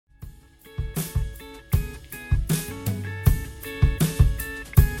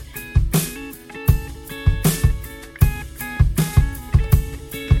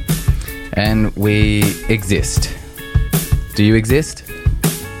And we exist. Do you exist?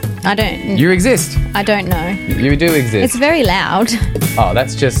 I don't. You exist. I don't know. You do exist. It's very loud. Oh,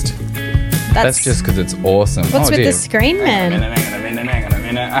 that's just because it's awesome. What's with dear. the screen, man? Hang on a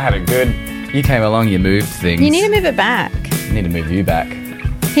minute. I had a good... You came along, you moved things. You need to move it back. I need to move you back.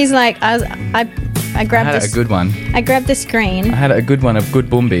 He's like, I grabbed I had this. a good one. I grabbed the screen I had a good one, a good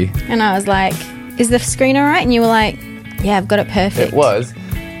boomby. and I was like, "Is the screen all right?" And you were like, "Yeah, I've got it perfect." It was.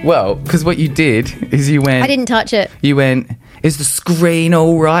 Well, because what you did is you went... I didn't touch it. You went, is the screen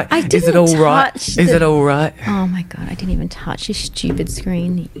all right? I Is it didn't all right? touch Is it all right? Oh my god, I didn't even touch your stupid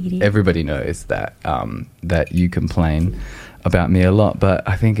screen, you idiot. Everybody knows that that you complain about me a lot, but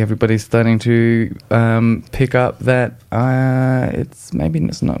I think everybody's starting to pick up that it's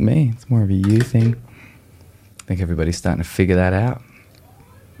not me. It's more of a you thing. I think everybody's starting to figure that out.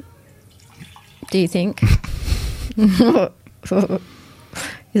 Do you think?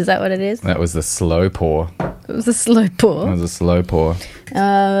 Is that what it is? That was the slow pour. It was a slow pour. That was a slow pour. Good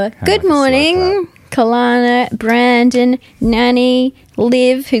like a slow morning, Kalana, Brandon, Nanny,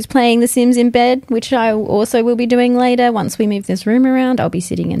 Liv, who's playing The Sims in bed, which I also will be doing later. Once we move this room around, I'll be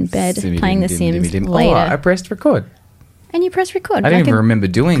sitting in bed playing The Sims later. Oh, I pressed record. And you press record. I didn't even remember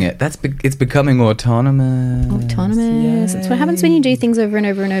doing it. It's becoming autonomous. Autonomous. That's what happens when you do things over and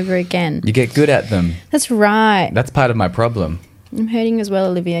over and over again. You get good at them. That's right. That's part of my problem. I'm hurting as well,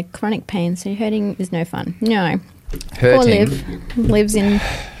 Olivia. Chronic pain. So hurting is no fun. No. Poor Hurting. Liv. Lives in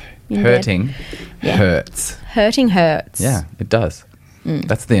Hurting bed. Yeah. hurts. Hurting hurts. Yeah, it does.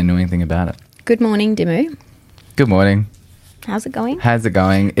 That's the annoying thing about it. Good morning, Dimmu. Good morning. How's it going? How's it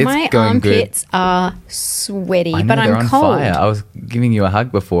going? It's My going armpits are sweaty, good. I know, but they're I'm on cold. fire. I was giving you a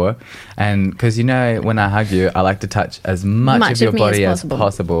hug before, and because when I hug you, I like to touch as much of your me body as as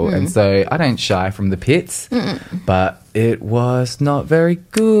possible, and so I don't shy from the pits. But it was not very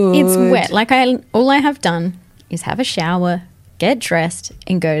good. It's wet. Like all I have done is have a shower, get dressed,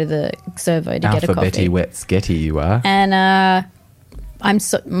 and go to the servo to get a coffee. Alphabety wet sketty you are. And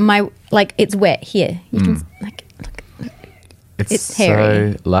it's wet here. You can look. It's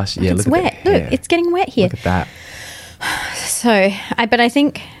hairy. so lush. Yeah, It's look wet. at the hair. Look, it's getting wet here. Look at that. So, but I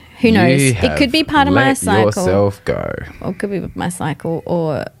think who knows? You It could be part of my let cycle. yourself go. Or it could be my cycle,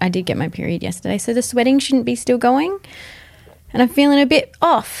 or I did get my period yesterday, so the sweating shouldn't be still going, and I'm feeling a bit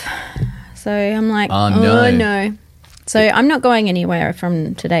off. So I'm like, Oh, no. So I'm not going anywhere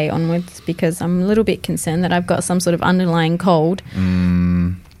from today onwards because I'm a little bit concerned that I've got some sort of underlying cold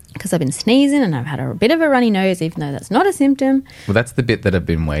because I've been sneezing and I've had a bit of a runny nose, even though that's not a symptom. Well, that's the bit that I've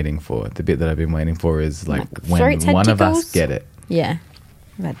been waiting for. The bit that I've been waiting for is like when throat's had one of us tickles. get it. Yeah.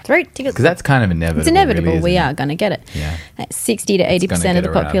 I've had throat tickles. Because that's kind of inevitable. It's inevitable. Really, We isn't are going to get it. Yeah. 60 to 80% of get the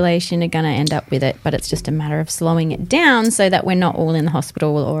around. population are going to end up with it, but it's just a matter of slowing it down so that we're not all in the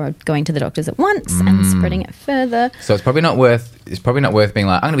hospital or going to the doctors at once and spreading it further. So it's probably not worth being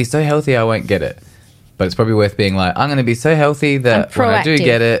like, I'm going to be so healthy I won't get it. But it's probably worth being like, I'm going to be so healthy that I'm when I do proactive.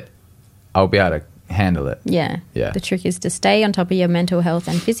 get it, I'll be able to handle it. Yeah. Yeah. The trick is to stay on top of your mental health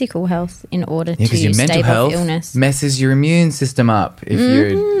and physical health in order Yeah, because to your mental stave health off illness. messes your immune system up.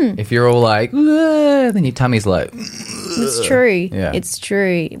 If you're all like, then your tummy's like, It's true. Yeah. It's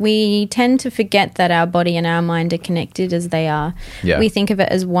true. We tend to forget that our body and our mind are connected as they are. Yeah. We think of it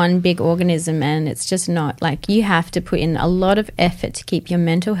as one big organism, and it's just not. Like, you have to put in a lot of effort to keep your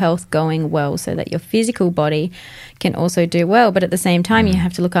mental health going well so that your physical body can also do well. But at the same time, you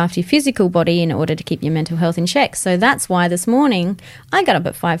have to look after your physical body in order to keep your mental health in check. So that's why this morning I got up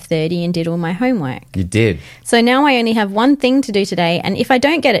at 5:30 and did all my homework. you did. So now I only have one thing to do today, and if I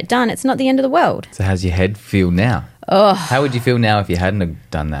don't get it done, it's not the end of the world. So how's your head feel now? Oh, How would you feel now if you hadn't have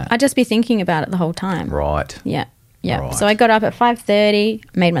done that? I'd just be thinking about it the whole time. Right. Yeah, yeah. Right. So I got up at 5:30,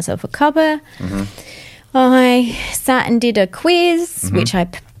 made myself a cuppa. I sat and did a quiz, which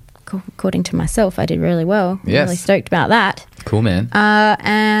according to myself, I did really well. I'm Yes. really stoked about that. Cool, man.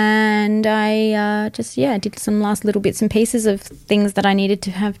 And I did some last little bits and pieces of things that I needed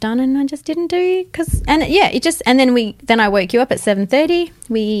to have done, and I just didn't do then I woke you up at 7:30.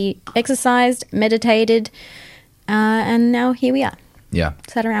 We exercised, meditated, and now here we are. Yeah.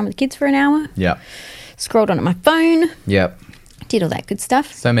 Sat around with the kids for an hour, Yeah. scrolled on at my phone, Yep. did all that good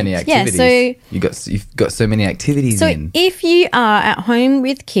stuff. So many activities. so- you've got so many activities So in. if you are at home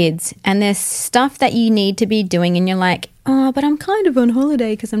with kids and there's stuff that you need to be doing and you're like, oh, but I'm kind of on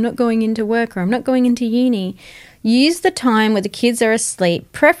holiday because I'm not going into work or I'm not going into uni, use the time where the kids are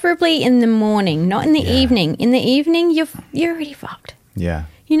asleep, preferably in the morning, not in the evening. In the evening, you're already fucked. Yeah.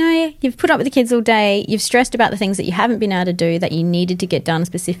 You know, you've put up with the kids all day. You've stressed about the things that you haven't been able to do that you needed to get done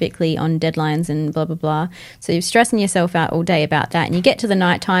specifically on deadlines and blah, blah, blah. So you're stressing yourself out all day about that. And you get to the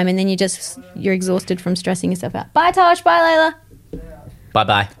night time and then you're exhausted from stressing yourself out. Bye, Tosh. Bye, Layla.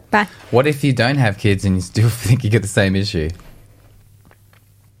 Bye-bye. Bye. What if you don't have kids and you still think you get the same issue?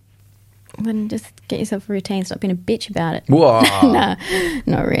 Then just get yourself a routine. Stop being a bitch about it. Whoa. No,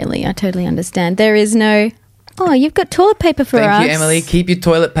 not really. I totally understand. There is no... Oh, you've got toilet paper for us. Thank you, Emily. Keep your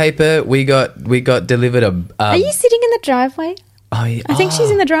toilet paper. We got delivered a... Are you sitting in the driveway? Oh, yeah. I think she's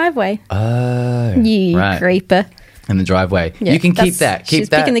in the driveway. Oh. You right. creeper. In the driveway. Yeah, you can keep that. Keep she's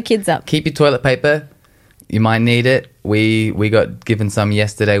that. picking the kids up. Keep your toilet paper. You might need it. We got given some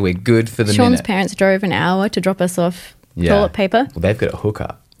yesterday. We're good for the Sean's minute. parents drove an hour to drop us off toilet paper. Well, they've got a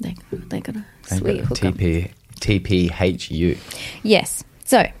hookup. They got a They've sweet got hookup. TPHU. Yes.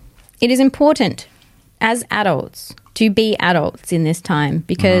 So it is important as adults to be adults in this time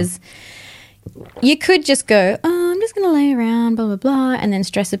because you could just go, oh, I'm just going to lay around, blah, blah, blah, and then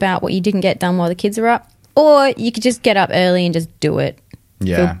stress about what you didn't get done while the kids are up. Or you could just get up early and just do it.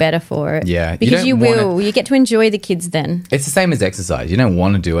 Yeah. Feel better for it. Yeah. Because you don't wanna- will. You get to enjoy the kids then. It's the same as exercise. You don't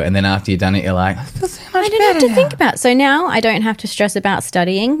want to do it, and then after you've done it, you're like, I feel so much I don't better have to now. think about it. So now I don't have to stress about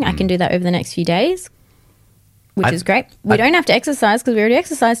studying. I can do that over the next few days, which is great. We don't have to exercise because we already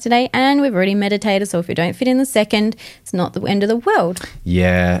exercised today and we've already meditated. So if we don't fit in the second, it's not the end of the world.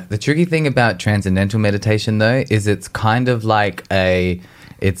 Yeah. The tricky thing about transcendental meditation, though, is it's kind of like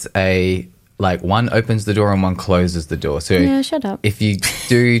like one opens the door and one closes the door. So Yeah, shut up. if you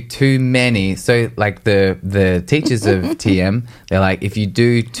do too many, so like the teachers of TM, they're like, if you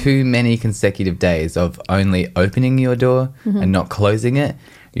do too many consecutive days of only opening your door and not closing it,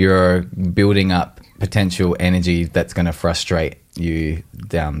 you're building up potential energy that's going to frustrate you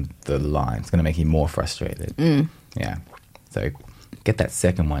down the line. It's going to make you more frustrated. Yeah. So get that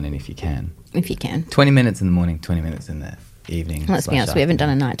second one in if you can. If you can. 20 minutes in the morning, 20 minutes in the evening. Let's be honest, we haven't done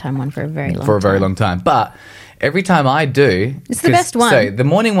a nighttime one for a very long time. For a very long time. But every time I do... It's the best one. So the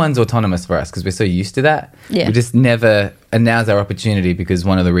morning one's autonomous for us because we're so used to that. Yeah. We just never... And now's our opportunity because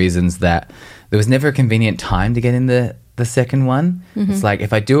one of the reasons that there was never a convenient time to get in the second one. It's like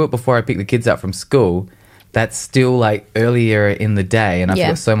if I do it before I pick the kids up from school, that's still like earlier in the day and I've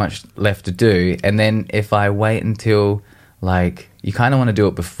got so much left to do. And then if I wait until like... You kind of want to do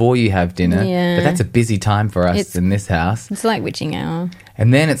it before you have dinner, but that's a busy time for us in this house. It's like witching hour.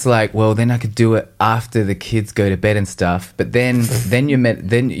 And then it's like, well, then I could do it after the kids go to bed and stuff. But then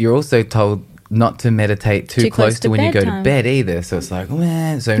you're also told not to meditate too close to when you go to bedtime. bed either. So it's like,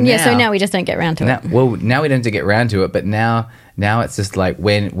 man. So now we just don't get around to it. Well, now we don't have to get around to it, but now it's just like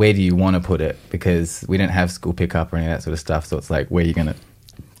where do you want to put it? Because we don't have school pickup or any of that sort of stuff. So it's like where are you gonna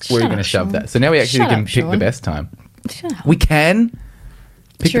shove Sean. that? So now we actually can pick the best time. Shut up. We can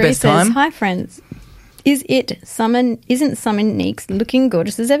pick Sheree the best says, time. hi friends. Isn't Summer Neeks looking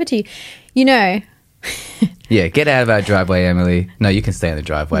gorgeous as ever to you? You know, Yeah, get out of our driveway, Emily. No, you can stay in the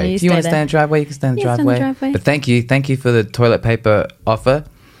driveway. No, you if you want to stay stay in the driveway, you can stay in the Yeah, stay in driveway. the driveway. But thank you for the toilet paper offer.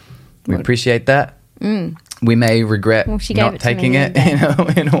 We appreciate that. We may regret she gave not it to me taking the it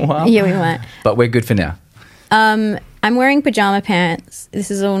other in a while. yeah, we won't. But we're good for now. I'm wearing pajama pants. This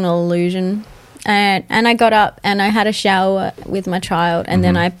is all an illusion. And I got up and I had a shower with my child and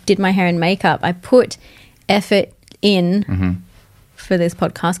then I did my hair and makeup. I put effort in for this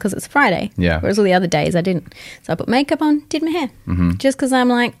podcast because it's Friday. Yeah. Whereas all the other days I didn't. So I put makeup on, did my hair. Just because I'm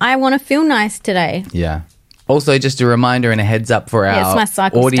like, I want to feel nice today. Yeah. Also, just a reminder and a heads up for Yeah, it's our my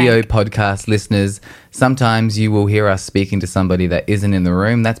cycle audio stank. podcast listeners. Sometimes you will hear us speaking to somebody that isn't in the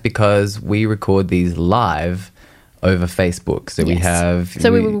room. That's because we record these live over Facebook. So we Yes. have...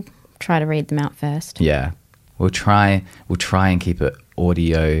 So we will try to read them out first. Yeah. We'll try and keep it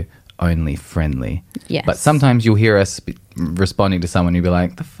audio only friendly. Yes. But sometimes you'll hear us responding to someone who'll be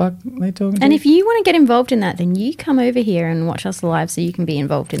like, the fuck are they talking to? And if you want to get involved in that, then you come over here and watch us live so you can be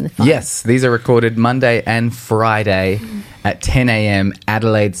involved in the fun. Yes, these are recorded Monday and Friday at 10 a.m.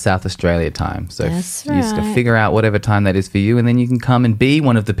 Adelaide, South Australia time. So That's you just got to right. figure out whatever time that is for you and then you can come and be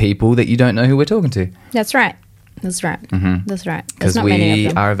one of the people that you don't know who we're talking to. That's right. That's right. That's right. There's Because not many we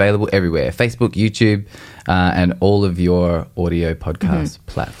of them. are available everywhere. Facebook, YouTube, and all of your audio podcast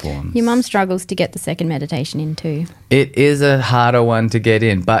platforms. Your mum struggles to get the second meditation in too. It is a harder one to get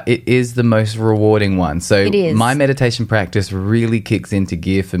in, but it is the most rewarding one. So It is. my meditation practice really kicks into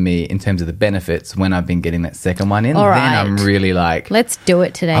gear for me in terms of the benefits when I've been getting that second one in. All Then right. I'm really like, Let's do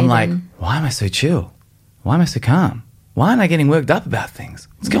it today. I'm like, then. why am I so chill? Why am I so calm? Why aren't I getting worked up about things?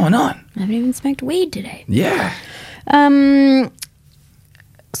 What's going on? I haven't even smoked weed today. Yeah.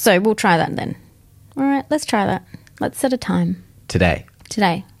 So we'll try that then. All right, let's try that. Let's set a time. Today.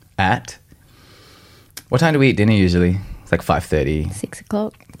 Today, At what time do we eat dinner usually? It's like 5:30. 6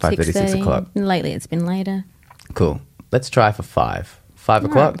 o'clock. 5:30, 6 o'clock. Lately it's been later. Cool. Let's try for 5. 5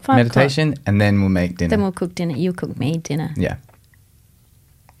 o'clock, 5 meditation, and then we'll make dinner. Then we'll cook dinner. You cook me dinner. Yeah.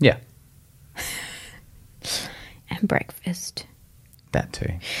 Yeah. And breakfast. That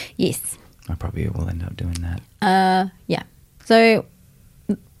too. Yes. I probably will end up doing that. Yeah. So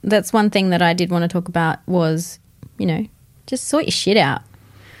that's one thing that I did want to talk about was, just sort your shit out.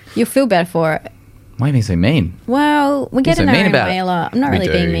 You'll feel better for it. Why are you being so mean? Well, we get so in our mean own about way it. a lot. I'm not We really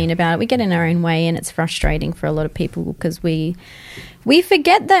do. being mean about it. We get in our own way, and it's frustrating for a lot of people because we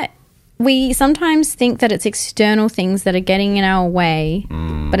forget that we sometimes think that it's external things that are getting in our way,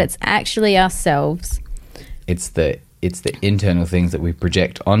 but it's actually ourselves It's the internal things that we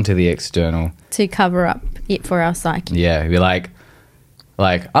project onto the external. to cover up it for our psyche. Yeah, we're like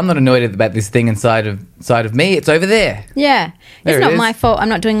I'm not annoyed about this thing inside of me. It's over there. Yeah. There It's it not is. my fault I'm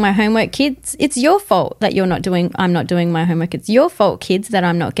not doing my homework, kids. It's your fault that I'm not doing my homework. It's your fault, kids, that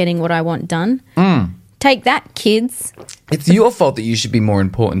I'm not getting what I want done. Take that, kids. It's your fault that you should be more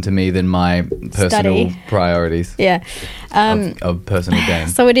important to me than my personal Study. priorities Yeah. of personal gain.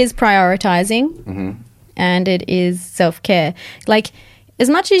 So it is prioritizing and it is self-care. Like, as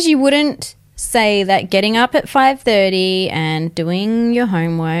much as you wouldn't say that getting up at 5:30 and doing your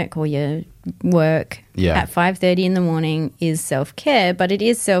homework or your work Yeah. at 5:30 in the morning is self-care, but it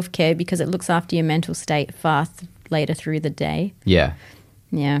is self-care because it looks after your mental state far later through the day. Yeah.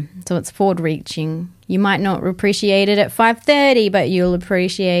 Yeah. So it's forward-reaching. You might not appreciate it at 5:30, but you'll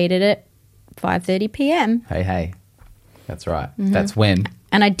appreciate it at 5:30 p.m. Hey. That's right. That's when.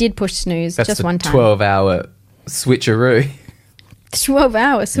 And I did push snooze That's just the one time. 12-hour switcheroo.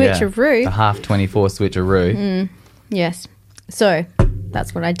 12-hour switcheroo. Yeah, the half 24 switcheroo. Yes. So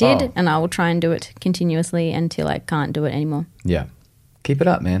that's what I did, Oh. and I will try and do it continuously until I can't do it anymore. Yeah. Keep it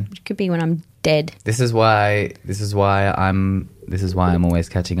up, man. Which could be when I'm dead. This is why I'm always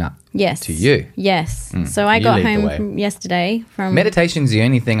catching up. Yes. To you. Yes. So I you got lead the home way. yesterday from Meditation's the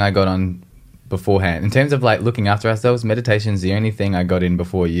only thing I got on beforehand. In terms of like looking after ourselves, meditation's the only thing I got in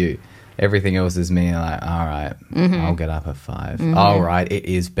before you. Everything else is me like, all right, I'll get up at 5. All right, it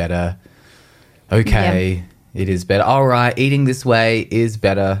is better. Okay, it is better. All right, eating this way is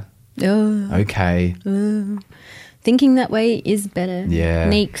better. Okay. thinking that way is better. Yeah.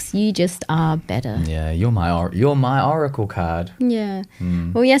 Neeks, you just are better. Yeah, you're my oracle card. Yeah.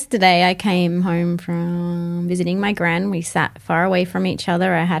 Well, yesterday I came home from visiting my gran. We sat far away from each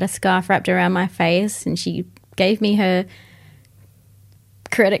other. I had a scarf wrapped around my face and she gave me her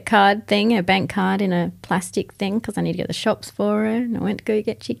credit card thing, her bank card in a plastic thing because I need to get the shops for her. And I went to go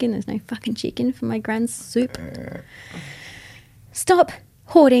get chicken. There's no fucking chicken for my gran's soup. Stop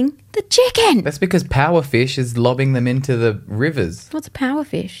hoarding the chicken. That's because Powerfish is lobbing them into the rivers. What's a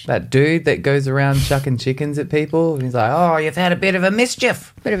powerfish? That dude that goes around chucking chickens at people. He's like, oh, you've had a bit of a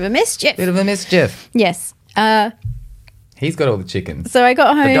mischief. Bit of a mischief. Bit of a mischief. Yes. He's got all the chickens. So I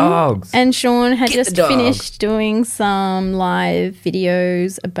got home dogs. and Sean had Get just the dog. finished doing some live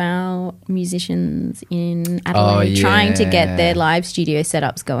videos about musicians in Adelaide trying to get yeah. their live studio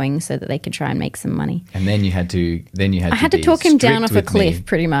setups going so that they could try and make some money. And then you had to. I I had to talk him down off a cliff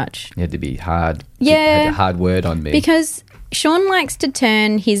pretty much. You had to be hard. Yeah. You had a hard word on me. Because Sean likes to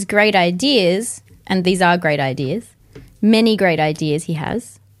turn his great ideas, and these are great ideas, many great ideas he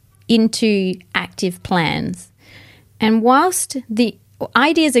has, into active plans. And whilst the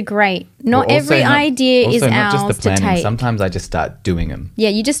ideas are great, not Well, also every idea is not ours just the planning. to take. Sometimes I just start doing them. Yeah,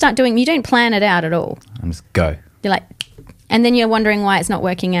 you just start doing, you don't plan it out at all. I just go. You're like, and then you're wondering why it's not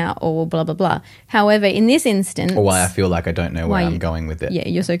working out or blah, blah, blah. However, in this instance. Or why I feel like I don't know where Why I'm you- going with it. Yeah,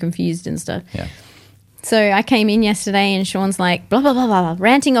 you're so confused and stuff. Yeah. So I came in yesterday and Sean's like, blah, blah, blah, blah, blah,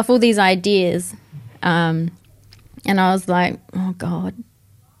 ranting off all these ideas. And I was like, oh, God.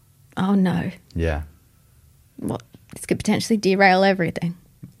 Oh, no. Yeah. What? This could potentially derail everything.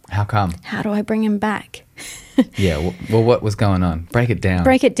 How come? How do I bring him back? Yeah. Well, what was going on? Break it down.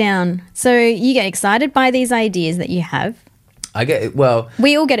 Break it down. So you get excited by these ideas that you have. I get it. Well,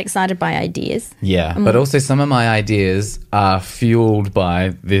 We all get excited by ideas. yeah. But also some of my ideas are fueled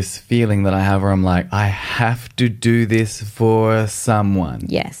by this feeling that I have where I'm like, I have to do this for someone.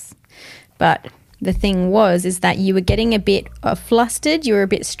 Yes. But the thing is that you were getting a bit flustered, you were a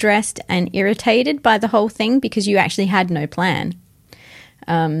bit stressed and irritated by the whole thing because you actually had no plan.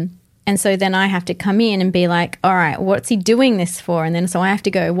 And so then I have to come in and be like, all right, what's he doing this for? And then so I have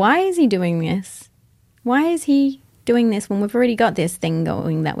to go, why is he doing this? Why is he doing this when we've already got this thing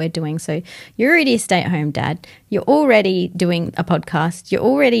going that we're doing? So you're already a stay-at-home dad. You're already doing a podcast. You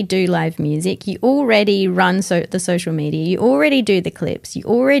already do live music. You already run the social media. You already do the clips. You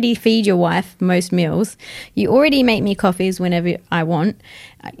already feed your wife most meals. You already make me coffees whenever I want.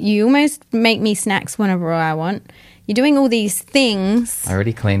 You almost make me snacks whenever I want. You're doing all these things. I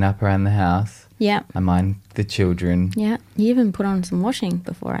already clean up around the house. Yeah. I mind the children. Yeah. You even put on some washing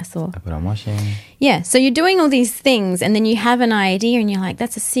before I saw. I put on washing. Yeah. So you're doing all these things and then you have an idea and you're like,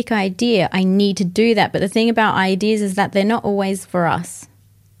 that's a sick idea. I need to do that. But the thing about ideas is that they're not always for us.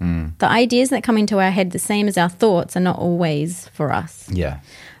 The ideas that come into our head, the same as our thoughts, are not always for us. Yeah.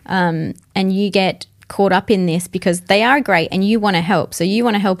 And you get caught up in this because they are great and you want to help. So you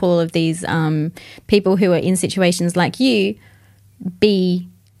want to help all of these people who are in situations like you be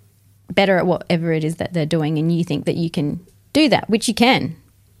better at whatever it is that they're doing, and you think that you can do that, which you can.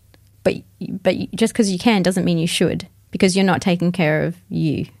 But just because you can doesn't mean you should, because you're not taking care of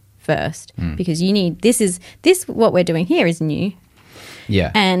you first. Because you need what we're doing here is new.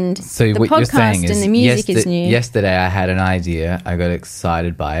 Yeah. And so the what you're podcast saying is, and the music is new. Yesterday I had an idea. I got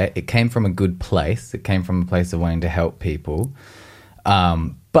excited by it. It came from a good place. It came from a place of wanting to help people.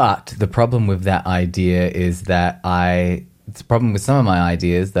 But the problem with that idea is that the problem with some of my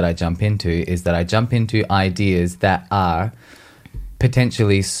ideas that I jump into is that I jump into ideas that are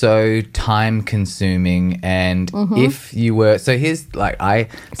potentially so time consuming. And if you were, so here's like,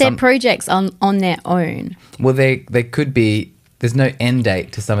 they're projects on their own. Well, they could be, there's no end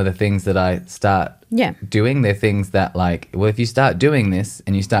date to some of the things that I start doing. They're things that like, well, if you start doing this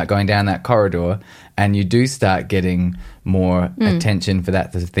and you start going down that corridor and you do start getting more attention for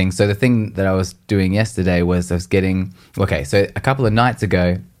that sort of thing. So the thing that I was doing yesterday was so a couple of nights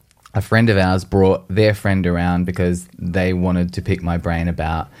ago, a friend of ours brought their friend around because they wanted to pick my brain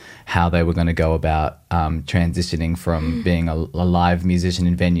about how they were going to go about transitioning from being a live musician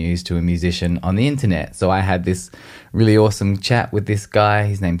in venues to a musician on the internet. So I had this really awesome chat with this guy.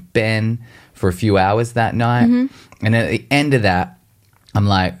 His name's Ben, for a few hours that night. And at the end of that, I'm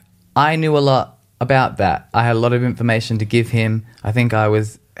like, I knew a lot about that. I had a lot of information to give him. I think I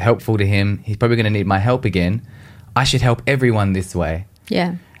was helpful to him. He's probably going to need my help again. I should help everyone this way.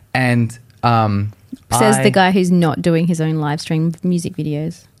 Yeah. And says the guy who's not doing his own live stream music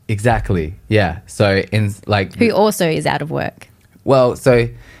videos. Exactly. Yeah. So who also is out of work. Well, so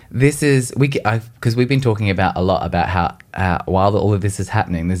this is because we've been talking a lot about how while all of this is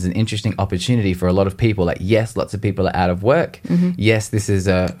happening, there's an interesting opportunity for a lot of people. Like, yes, lots of people are out of work. Yes, this is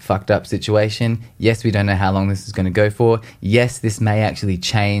a fucked up situation. Yes, we don't know how long this is going to go for. Yes, this may actually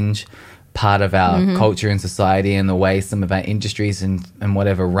change part of our culture and society and the way some of our industries and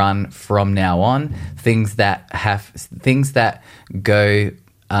whatever run from now on. Things that go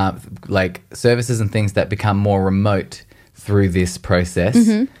like services and things that become more remote through this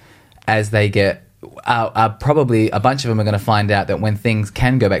process. As they get probably a bunch of them are going to find out that when things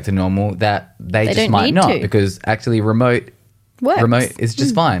can go back to normal, that they just might not, because actually remote is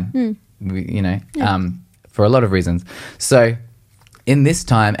just fine. For a lot of reasons. So in this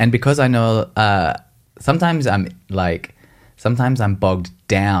time, and because I know sometimes I'm bogged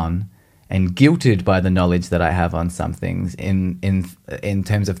down and guilted by the knowledge that I have on some things in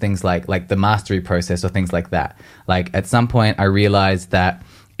terms of things like the mastery process or things like that. Like at some point I realized that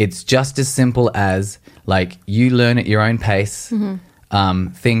it's just as simple as like you learn at your own pace.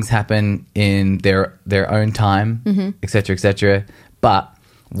 Things happen in their own time, et cetera, but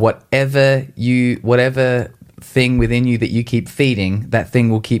whatever thing within you that you keep feeding, that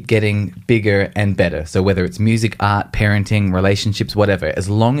thing will keep getting bigger and better. So whether it's music, art, parenting, relationships, whatever, as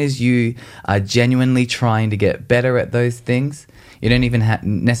long as you are genuinely trying to get better at those things, you don't even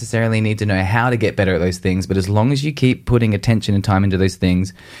necessarily need to know how to get better at those things, but as long as you keep putting attention and time into those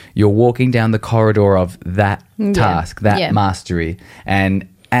things, you're walking down the corridor of that task, that mastery. And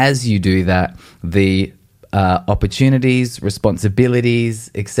as you do that, the opportunities, responsibilities,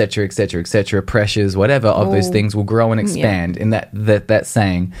 etc., pressures, whatever of those things will grow and expand. In that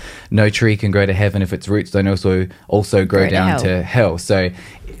saying, no tree can grow to heaven if its roots don't also grow down to hell. So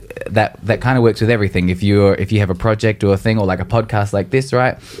that kind of works with everything. If you have a project or a thing or like a podcast like this,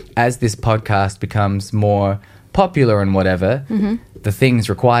 right? As this podcast becomes more popular and whatever, the things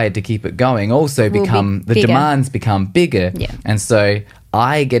required to keep it going also the demands become bigger. And so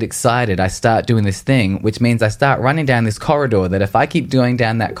I get excited. I start doing this thing, which means I start running down this corridor that if I keep going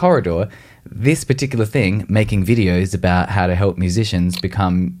down that corridor, this particular thing, making videos about how to help musicians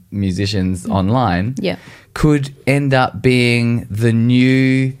become musicians online, could end up being your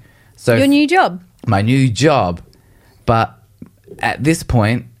new job. My new job. But at this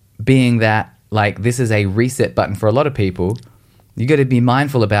point, being that like this is a reset button for a lot of people. You got to be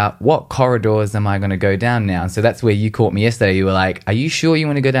mindful about what corridors am I going to go down now. So that's where you caught me yesterday. You were like, are you sure you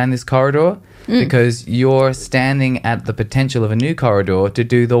want to go down this corridor? Because you're standing at the potential of a new corridor to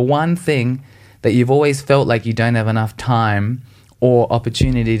do the one thing that you've always felt like you don't have enough time or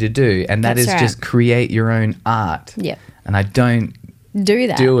opportunity to do. And that That's is right. just create your own art. Yep. And I don't Do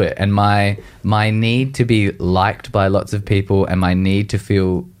that. do it. And my need to be liked by lots of people and my need to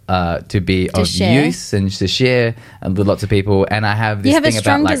feel to be of share. use and to share with lots of people. And I have this You have a thing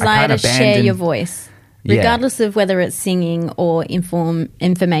strong about like I desire can't to share abandon your voice, Yeah. regardless of whether it's singing or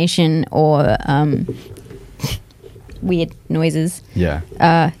information or weird noises. Yeah.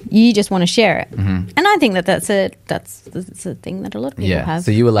 You just want to share it, and I think that's a thing that a lot of people Yeah. have.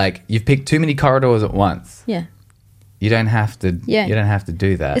 So you were like, you've picked too many corridors at once. Yeah, You don't have to. Yeah. You don't have to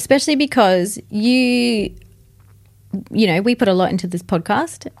do that. especially because you know, we put a lot into this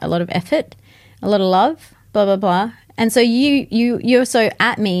podcast, a lot of effort, a lot of love, blah blah blah. And so you're so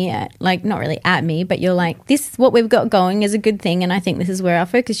at me, like not really at me, but you're like, this what we've got going is a good thing, and I think this is where our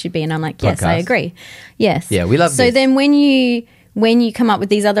focus should be. And I'm like, yes, I Podcast. agree. Yes, Yeah, we love So this. then when you come up with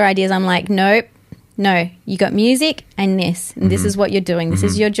these other ideas, I'm like, nope, no, you got music and this, and this is what you're doing. This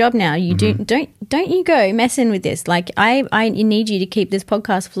is your job now. You don't you go messing with this. Like I need you to keep this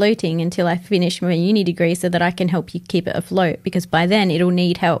podcast floating until I finish my uni degree, so that I can help you keep it afloat. Because by then it'll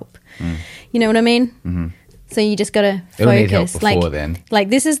need help. You know what I mean? Mm-hmm. So you just got to It'll need help focus. before then. Like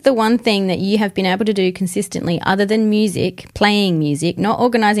this is the one thing that you have been able to do consistently, other than music, playing music, not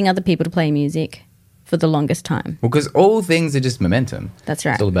organizing other people to play music, for the longest time. Well, because all things are just momentum. That's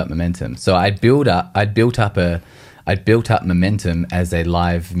right. It's all about momentum. So I'd built up momentum as a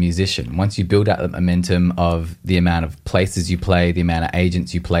live musician. Once you build up the momentum of the amount of places you play, the amount of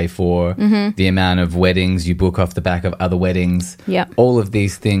agents you play for, the amount of weddings you book off the back of other weddings, Yep. all of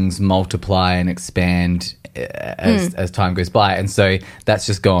these things multiply and expand as time goes by. And so that's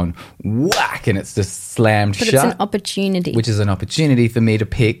just gone whack and it's just slammed But shut. it's an opportunity. Which is an opportunity for me to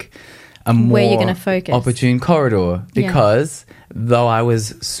pick a more Where you're gonna focus. opportune corridor, because though I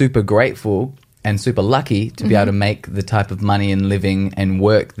was super grateful and super lucky to be able to make the type of money and living and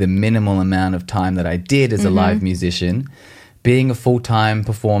work the minimal amount of time that I did as a live musician, being a full-time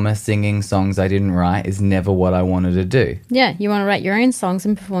performer singing songs I didn't write is never what I wanted to do. Yeah, you want to write your own songs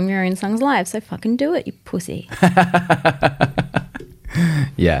and perform your own songs live, so fucking do it, you pussy.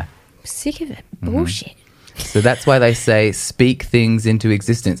 Yeah. Sick of it. Bullshit. So that's why they say speak things into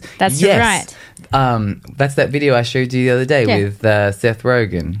existence. That's right. That's that video I showed you the other day Yeah. with Seth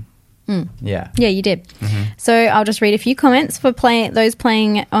Rogen. Yeah. Yeah, you did. So I'll just read a few comments for those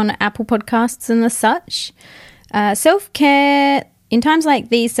playing on Apple Podcasts and the such. Self-care, in times like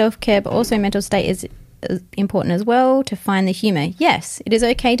these, self-care, but also mental state is important as well, to find the humour. Yes, it is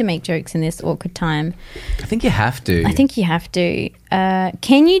okay to make jokes in this awkward time. I think you have to. I think you have to.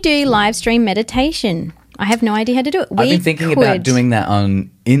 Can you do live stream meditation? I have no idea how to do it. I've been thinking about doing that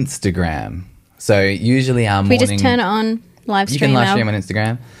on Instagram. So usually our We morning... just turn it on, live You stream. can live stream on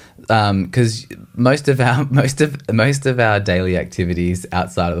Instagram. Because most of our daily activities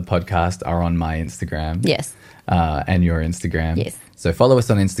outside of the podcast are on my Instagram. Yes. And your Instagram. Yes. So follow us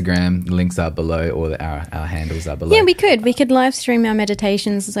on Instagram. The links are below, or our handles are below. Yeah, we could live stream our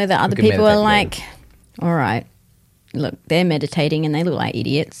meditations so that other could people are meditate like, all right, look, they're meditating and they look like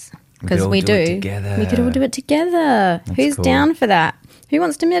idiots. We could Because all we do it do. together. We could all do it together. Who's cool. down for that? Who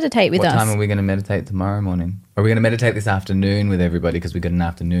wants to meditate with What us? time are we going to meditate tomorrow morning? Are we going to meditate this afternoon with everybody, because we've got an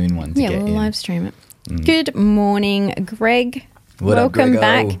afternoon one to Yeah, get we'll in? live stream it. Good morning, Greg. What up, Welcome Grego?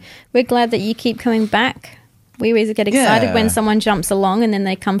 back. We're glad that you keep coming back. We always get excited Yeah. when someone jumps along and then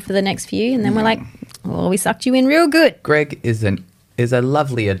they come for the next few, and then we're like, well, we sucked you in real good. Greg is a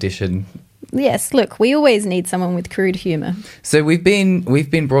lovely addition. Yes, look, we always need someone with crude humour. So we've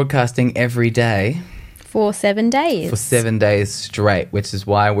been broadcasting every day For 7 days. for 7 days straight, which is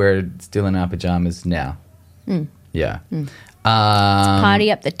why we're still in our pajamas now. Yeah.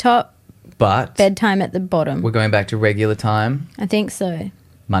 Party up the top, But bedtime at the bottom. we're going back to regular time, I think so.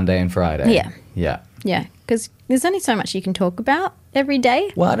 Monday and Friday. Yeah. Yeah. Yeah, because there's only so much you can talk about every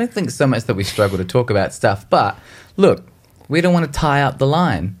day. Well, I don't think so much that we struggle to talk about stuff, but look, we don't want to tie up the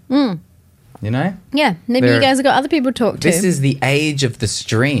line. You know? Yeah, maybe you guys have got other people to talk to. This is the age of the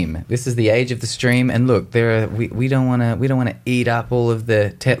stream. And look, we don't want to eat up all of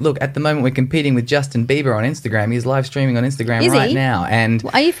the look. At the moment, we're competing with Justin Bieber on Instagram. He's live streaming on Instagram Is right he? now, and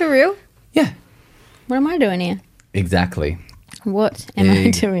Are you for real? yeah, What am I doing here? exactly. What am I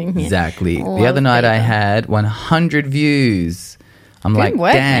doing here? Exactly. The Love other night I Bieber. had 100 views. I'm Good like,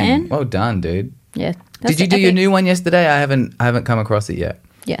 work, damn, man. well done, dude. Yeah. Did you do your new one yesterday? I haven't come across it yet.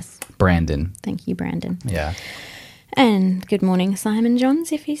 Yes. Brandon. Thank you, Brandon. Yeah. And good morning, Simon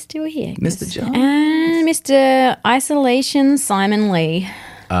Johns, if he's still here. Mr. Johns. And Mr. Isolation Simon Lee.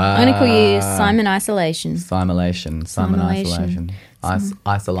 I'm going to call you Simon Isolation. Simon Isolation.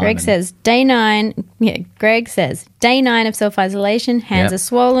 Isolation. Greg says, day 9 of self-isolation, hands Yep. are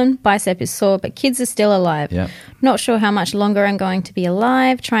swollen, bicep is sore, but kids are still alive. Yep. Not sure how much longer I'm going to be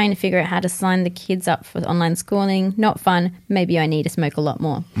alive, trying to figure out how to sign the kids up for online schooling. Not fun. Maybe I need to smoke a lot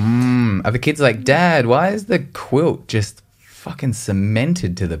more. Are the kids like, Dad, why is the quilt just fucking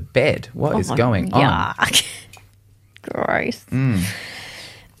cemented to the bed? What is going on? Yuck. Gross.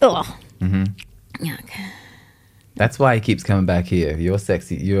 Ugh. Yuck. That's why he keeps coming back here. You're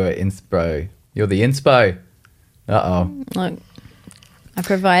sexy. You're inspo. You're the inspo. Uh-oh. Look, I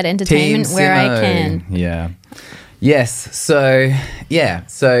provide entertainment Team where I Simo. can. Yeah. Yes. So, yeah.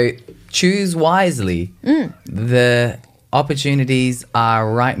 So choose wisely. The opportunities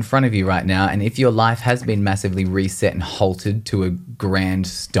are right in front of you right now. And if your life has been massively reset and halted to a grand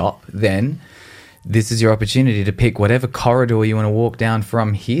stop, then this is your opportunity to pick whatever corridor you want to walk down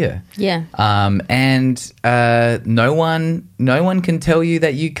from here. Yeah. And no one can tell you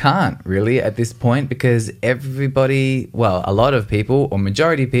that you can't really at this point, because everybody, well, a lot of people or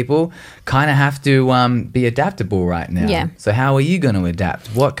majority of people kind of have to be adaptable right now. Yeah. So how are you going to adapt?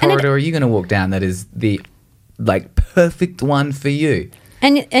 What corridor are you going to walk down that is the perfect one for you?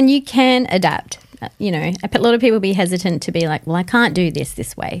 And you can adapt. You know, a lot of people be hesitant to be like, well, I can't do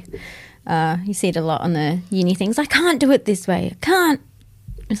this way. You see it a lot on the uni things. I can't do it this way. I can't.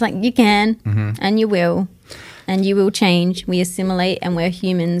 It's like you can, and you will, and you will change. We assimilate, and we're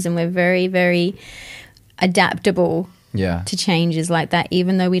humans, and we're very, very adaptable Yeah. to changes like that.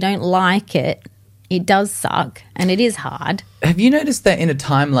 Even though we don't like it, it does suck, and it is hard. Have you noticed that in a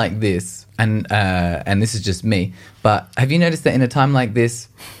time like this, and this is just me, but have you noticed that in a time like this,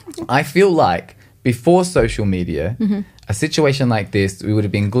 I feel like before social media, a situation like this, we would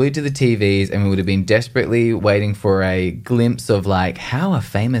have been glued to the TVs and we would have been desperately waiting for a glimpse of like, how are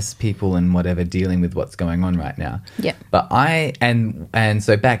famous people and whatever dealing with what's going on right now? Yep. But and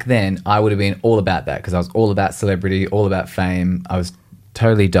so back then I would have been all about that, because I was all about celebrity, all about fame. I was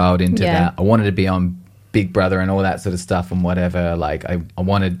totally dialed into Yeah. that. I wanted to be on Big Brother and all that sort of stuff and whatever. Like I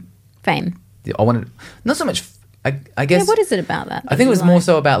wanted, not so much, I guess. Yeah, what is it about that? I think it was more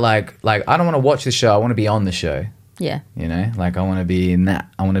so about like I don't want to watch the show. I want to be on the show. Yeah. You know, like I want to be in that.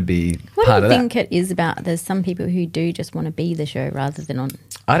 I want to be What part do of you that. think it is about? There's some people who do just want to be the show rather than on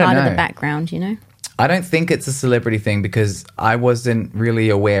I don't part of know. the background, you know? I don't think it's a celebrity thing, because I wasn't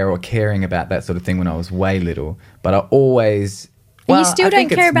really aware or caring about that sort of thing when I was way little. But I always. And Well, you still I don't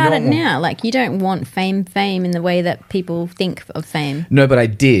think care it's about it normal. now. Like, you don't want fame in the way that people think of fame. No, but I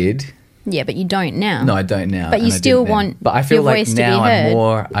did. Yeah, but you don't now. No, I don't now. But you and I still didn't then. want But I feel your like voice to be now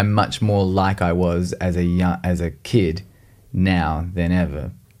heard. I'm much more like I was as a kid now than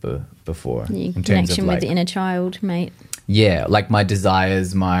ever before. Your in terms connection of with like, the inner child, mate. yeah, like my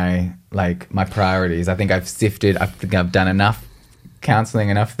desires, my priorities. I think I've sifted. I think I've done enough counseling,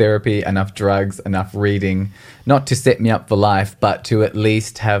 enough therapy, enough drugs, enough reading, not to set me up for life, but to at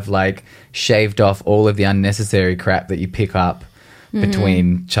least have like shaved off all of the unnecessary crap that you pick up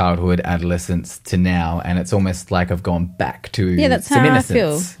between childhood, adolescence to now. And it's almost like I've gone back to Yeah, that's some how innocence. I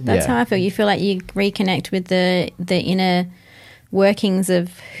feel. That's how I feel. You feel like you reconnect with the inner workings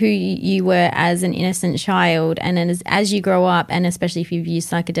of who you were as an innocent child, and then as you grow up, and especially if you've used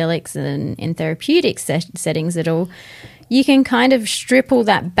psychedelics and in therapeutic settings at all, you can kind of strip all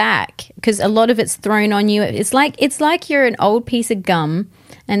that back, because a lot of it's thrown on you. It's like you're an old piece of gum,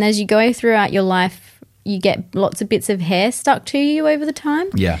 and as you go throughout your life, you get lots of bits of hair stuck to you over the time.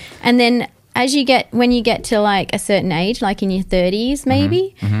 Yeah. And then when you get to like a certain age, like in your 30s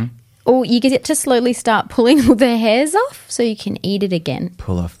maybe, or you get to slowly start pulling all the hairs off so you can eat it again.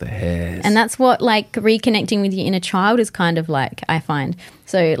 Pull off the hairs. And that's what like reconnecting with your inner child is kind of like, I find.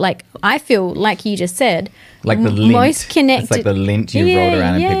 So like I feel like you just said, like the lint. most connected. It's like the lint you rolled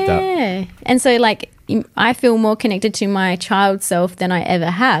around and picked up. Yeah. And so like I feel more connected to my child self than I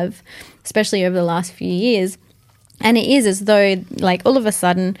ever have, especially over the last few years. And it is as though, like, all of a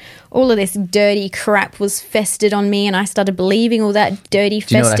sudden, all of this dirty crap was festered on me, and I started believing all that dirty,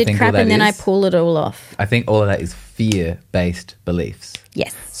 Do you know what I festered think crap, all that and then I is? pull it all off. I think all of that is fear-based beliefs.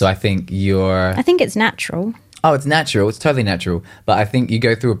 Yes. So I think I think it's natural. Oh, it's natural. It's totally natural. But I think you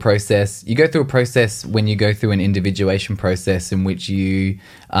go through a process. You go through a process when you go through an individuation process in which you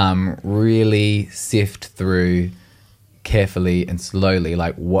really sift through carefully and slowly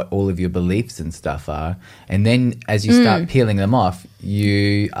like what all of your beliefs and stuff are. And then as you start peeling them off,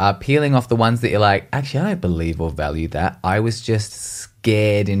 you are peeling off the ones that you're like, actually, I don't believe or value that. I was just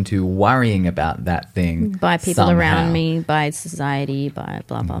scared into worrying about that thing by people somehow. around me, by society, by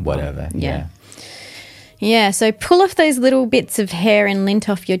blah, blah, blah. Whatever, yeah. Yeah, so pull off those little bits of hair and lint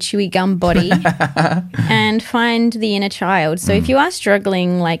off your chewy gum body and find the inner child. So if you are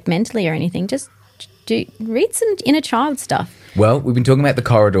struggling like mentally or anything, just read some inner child stuff. Well, we've been talking about the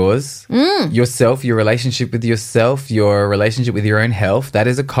corridors. Yourself, your relationship with yourself, your relationship with your own health. That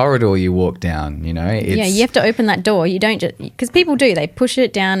is a corridor you walk down, you know. Yeah, you have to open that door. You don't just... Because people do. They push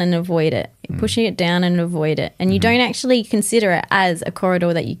it down and avoid it. Pushing it down and avoid it. And you don't actually consider it as a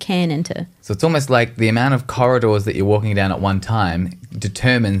corridor that you can enter. So it's almost like the amount of corridors that you're walking down at one time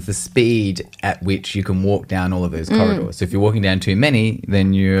determines the speed at which you can walk down all of those corridors. So if you're walking down too many,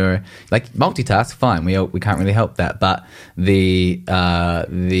 then you're... Like, multitask, fine. We can't really help that. But the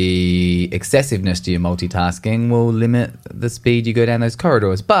excessiveness to your multitasking will limit the speed you go down those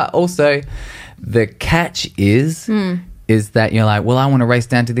corridors. But also, the catch is that you're like, well, I want to race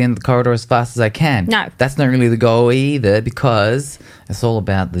down to the end of the corridor as fast as I can. No. That's not really the goal either, because it's all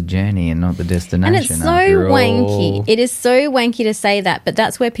about the journey and not the destination. And it's so wanky. It is so wanky to say that, but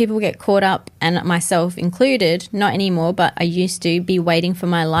that's where people get caught up, and myself included, not anymore, but I used to be waiting for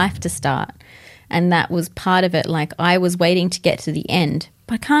my life to start. And that was part of it. Like, I was waiting to get to the end.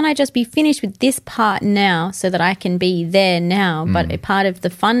 But can't I just be finished with this part now so that I can be there now? But a part of the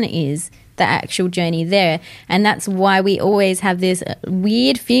fun is the actual journey there. And that's why we always have this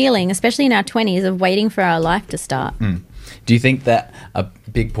weird feeling, especially in our 20s, of waiting for our life to start. Do you think that a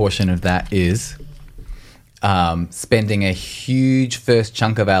big portion of that is spending a huge first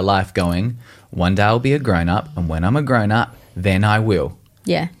chunk of our life going, one day I'll be a grown-up, and when I'm a grown-up, then I will.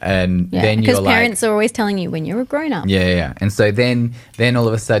 Yeah. And then because you're like... parents are always telling you when you're a grown-up. Yeah. And so then all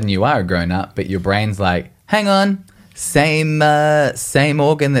of a sudden you are a grown-up, but your brain's like, hang on, same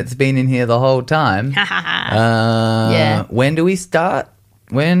organ that's been in here the whole time. Yeah. When do we start?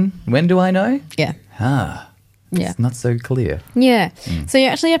 When do I know? Yeah. It's not so clear. Yeah. So you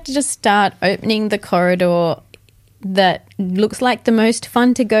actually have to just start opening the corridor that looks like the most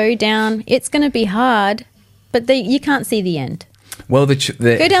fun to go down. It's going to be hard, but you can't see the end. Well, go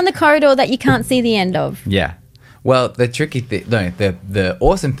down the corridor that you can't see the end of. Yeah. Well, the tricky thing, the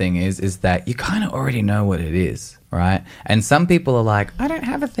awesome thing is that you kind of already know what it is, right? And some people are like, I don't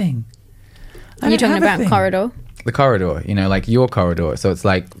have a thing. You're talking about corridor? The corridor, you know, like your corridor. So it's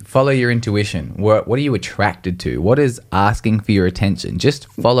like, follow your intuition. What are you attracted to? What is asking for your attention? Just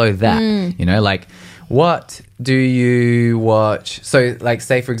follow that, you know, like, what do you watch? So, like,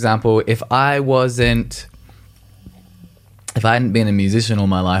 say, for example, if I hadn't been a musician all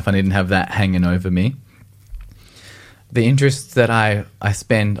my life, I didn't have that hanging over me. The interests that I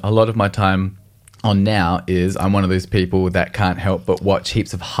spend a lot of my time on now is I'm one of those people that can't help but watch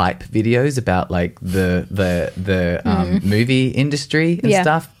heaps of hype videos about like the movie industry and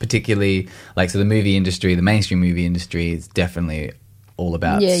stuff, particularly like, so the movie industry, the mainstream movie industry is definitely all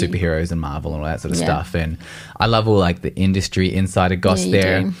about superheroes and Marvel and all that sort of stuff. And I love all like the industry insider goss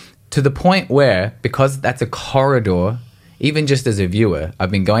there, to the point where, because that's a corridor, even just as a viewer, I've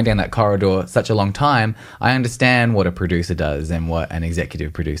been going down that corridor such a long time, I understand what a producer does and what an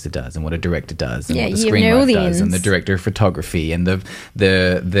executive producer does and what a director does and what the screenwriter does and the director of photography and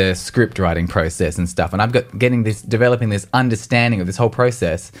the script writing process and stuff. And I've got developing this understanding of this whole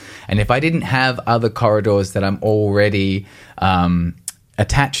process. And if I didn't have other corridors that I'm already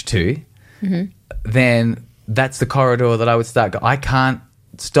attached to, then that's the corridor that I would start. I can't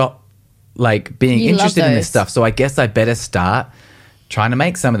stop like being interested in this stuff. So I guess I better start trying to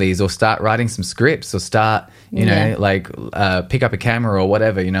make some of these, or start writing some scripts, or start, you know, like pick up a camera or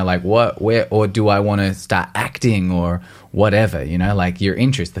whatever, you know, like or do I want to start acting or whatever, you know, like your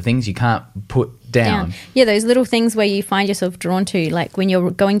interest, the things you can't put down. Yeah, those little things where you find yourself drawn to, like when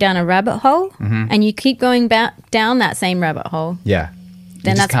you're going down a rabbit hole and you keep going down that same rabbit hole. Yeah.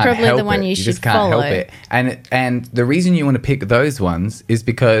 Then that's probably the one you should just can't follow. help it. And the reason you want to pick those ones is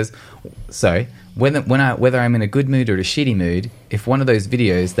because, so whether I'm in a good mood or a shitty mood, if one of those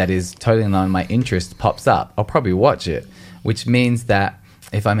videos that is totally in line with my interest pops up, I'll probably watch it, which means that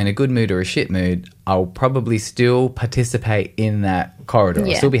if I'm in a good mood or a shit mood, I'll probably still participate in that corridor.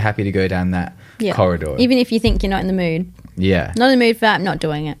 I'll still be happy to go down that corridor. Even if you think you're not in the mood. Yeah. Not in the mood for that, I'm not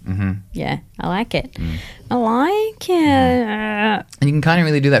doing it. Yeah, I like it. I like it. And you can kind of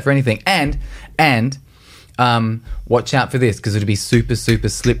really do that for anything. And watch out for this, because it'll be super, super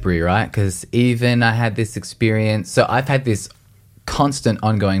slippery, right? Because even I had this experience. So I've had this constant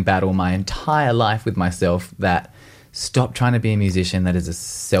ongoing battle my entire life with myself that stop trying to be a musician. That is a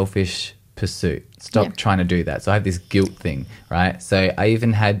selfish pursuit. Stop trying to do that. So I have this guilt thing, right? So I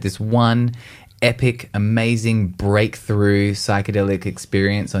even had this one epic, amazing breakthrough psychedelic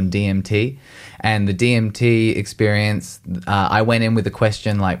experience on DMT. And the DMT experience, I went in with the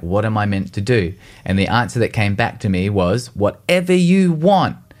question like, what am I meant to do? And the answer that came back to me was, whatever you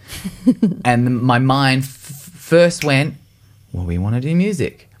want. And my mind first went, well, we want to do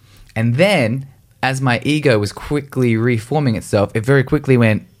music. And then, as my ego was quickly reforming itself, it very quickly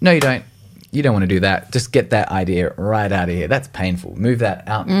went, no, you don't. You don't want to do that. Just get that idea right out of here. That's painful. Move that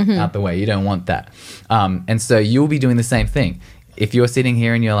out the way. You don't want that. And so you'll be doing the same thing. If you're sitting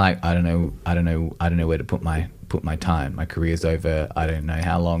here and you're like, I don't know where to put my time. My career's over. I don't know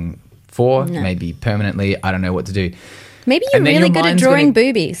how long for. No. Maybe permanently. I don't know what to do. Maybe you're really good at drawing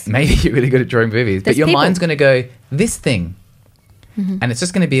boobies. Maybe you're really good at drawing boobies. But your mind's going to go, this thing. And it's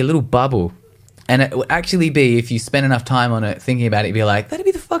just going to be a little bubble. And it will actually be, if you spend enough time on it, thinking about it, you'd be like, that'd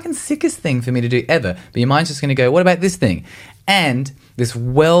be the fucking sickest thing for me to do ever. But your mind's just going to go, what about this thing? And this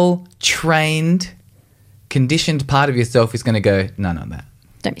well-trained, conditioned part of yourself is going to go, no, not that.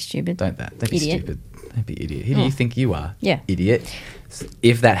 Don't be stupid. Don't be stupid. Don't be idiot. Who do you think you are? Yeah. Idiot.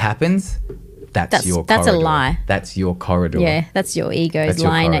 If that happens, that's your corridor. That's a lie. That's your corridor. Yeah, that's your ego's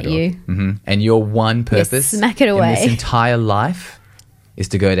lying at you. Mm-hmm. And your one purpose smack it away. in this entire life is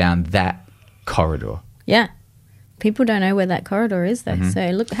to go down that corridor. Yeah. People don't know where that corridor is though.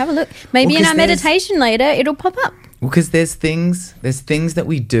 So have a look. Maybe in our meditation later it'll pop up. Well, because there's things that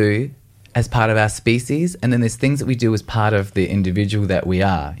we do as part of our species, and then there's things that we do as part of the individual that we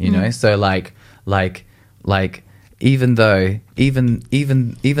are, you know? So like even though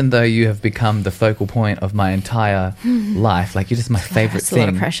you have become the focal point of my entire life, like you're just my favorite thing a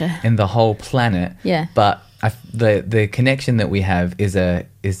lot of pressure. In the whole planet. Yeah. But the connection that we have is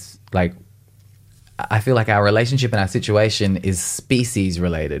like, I feel like our relationship and our situation is species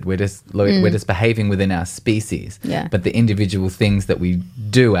related. We're just behaving within our species. Yeah. But the individual things that we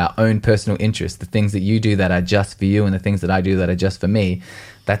do, our own personal interests, the things that you do that are just for you and the things that I do that are just for me,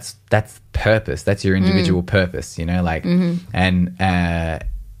 that's purpose. That's your individual purpose, you know, like, and I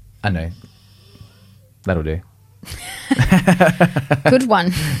know that'll do. Good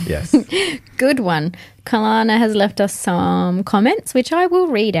one. Yes. Good one. Kalana has left us some comments, which I will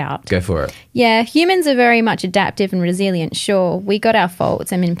read out. Go for it. Yeah, humans are very much adaptive and resilient. Sure, we got our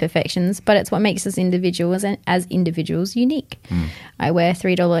faults and imperfections, but it's what makes us individuals and as individuals unique. I wear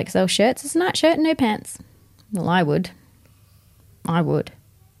 $3 XL shirts as a nightshirt and no pants. Well, I would.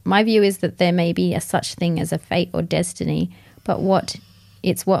 My view is that there may be a such thing as a fate or destiny, but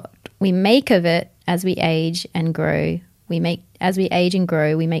it's what we make of it as we age and grow. As we age and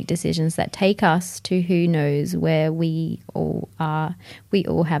grow, we make decisions that take us to who knows where we all are. We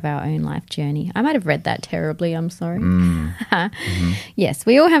all have our own life journey. I might have read that terribly. I'm sorry. Yes,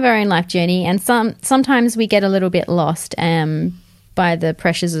 we all have our own life journey, and sometimes we get a little bit lost by the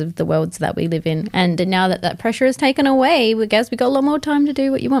pressures of the worlds that we live in. And now that pressure is taken away, we guess we got a lot more time to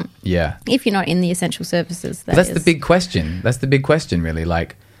do what you want. Yeah. If you're not in the essential services. That's the big question. That's the big question, really.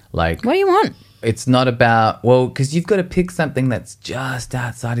 Like, what do you want? It's not about, well, because you've got to pick something that's just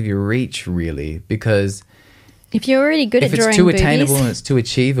outside of your reach, really, because if you're already good at drawing if it's too attainable and it's too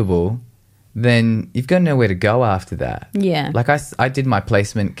achievable, then you've got to know where to go after that. Yeah. Like I did my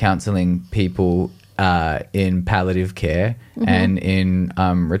placement counselling people in palliative care and in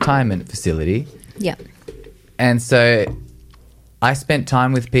retirement facility. Yeah. And so I spent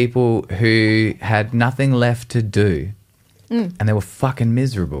time with people who had nothing left to do and they were fucking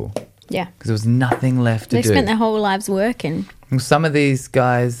miserable. Yeah. Because there was nothing left to do. They spent their whole lives working. Well, some of these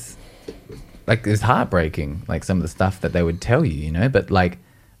guys, like, it's heartbreaking, like some of the stuff that they would tell you, you know, but like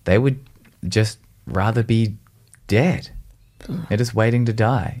they would just rather be dead. They're just waiting to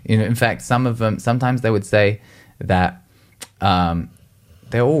die. You know, in fact, some of them, sometimes they would say that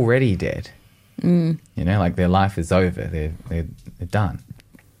they're already dead. You know, like their life is over. They're done.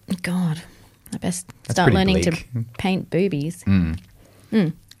 God, I best start learning to paint boobies.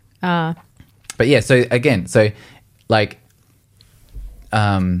 But yeah, so again, like,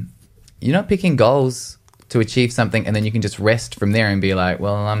 you're not picking goals to achieve something and then you can just rest from there and be like,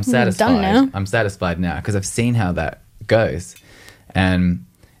 well, I'm satisfied. Done now. I'm satisfied now because I've seen how that goes. And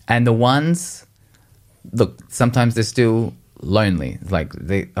the ones, look, sometimes they're still lonely. Like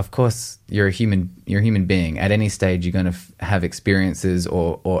of course you're a human being. At any stage you're going to have experiences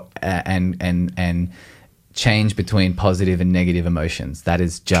and change between positive and negative emotions. That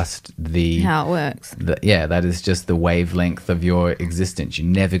is just how it works. That is just the wavelength of your existence.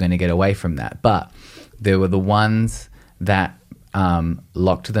 You're never going to get away from that. But there were the ones that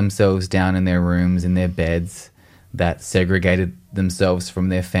locked themselves down in their rooms, in their beds, that segregated themselves from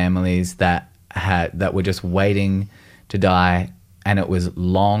their families, that were just waiting to die, and it was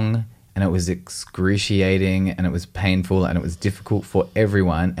long and it was excruciating and it was painful and it was difficult for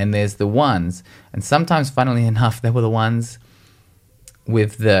everyone. And there's the ones, and sometimes, funnily enough, they were the ones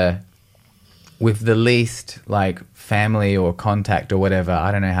with the least like family or contact or whatever.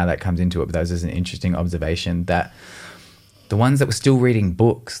 I don't know how that comes into it, but that was just an interesting observation, that the ones that were still reading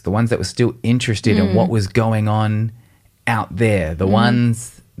books, the ones that were still interested in what was going on out there, the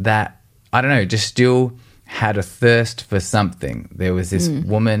ones that, I don't know, just still had a thirst for something. There was this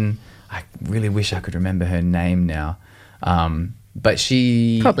woman, I really wish I could remember her name now, but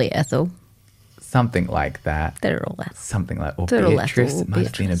she... Probably Ethel. Something like that. They're all Ethel. Something like... Or They're all Beatrice. Ethel, It might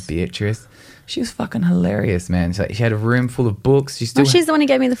have been a Beatrice. She was fucking hilarious, man. She had a room full of books. She still... she's the one who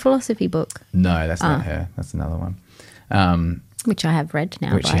gave me the philosophy book. No, that's not her. That's another one. Which I have read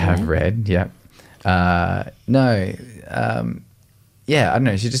now, Which by you the have way. read, yeah. Yeah, I don't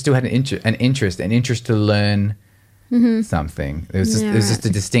know. She just still had an interest to learn something. It was just a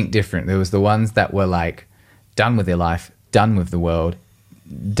distinct different. There was the ones that were like done with their life, done with the world,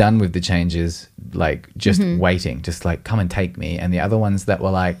 done with the changes, like just waiting, just like come and take me. And the other ones that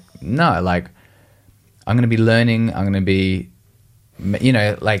were like, no, like I'm going to be learning. I'm going to be,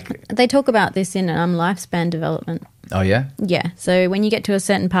 like. They talk about this in lifespan development. Oh yeah. Yeah. So when you get to a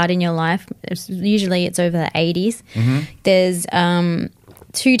certain part in your life, usually it's over the 80s. There's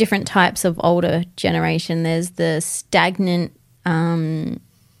two different types of older generation. There's the stagnant.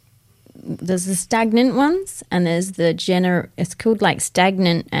 There's the stagnant ones, and there's the it's called like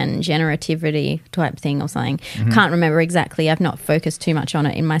stagnant and generativity type thing or something. Can't remember exactly. I've not focused too much on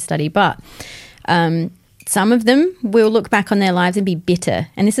it in my study, but some of them will look back on their lives and be bitter.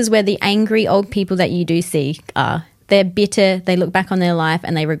 And this is where the angry old people that you do see are. They're bitter, they look back on their life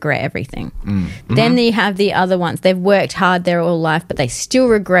and they regret everything. Then you have the other ones. They've worked hard their whole life, but they still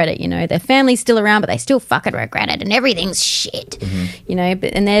regret it, Their family's still around, but they still fucking regret it and everything's shit,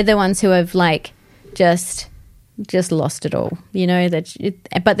 And they're the ones who have, like, just lost it all,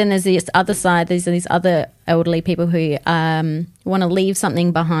 But then there's this other side. There's these other elderly people who want to leave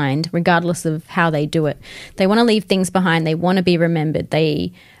something behind regardless of how they do it. They want to leave things behind. They want to be remembered.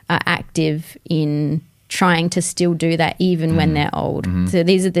 They are active in trying to still do that even when they're old. So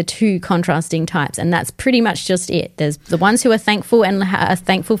these are the two contrasting types, and that's pretty much just it. There's the ones who are thankful and are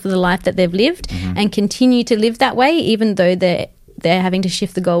thankful for the life that they've lived and continue to live that way even though they're having to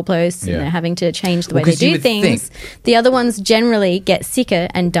shift the goalposts and they're having to change the way they do things. The other ones generally get sicker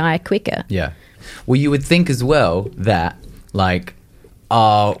and die quicker. Yeah. Well, you would think as well that, like,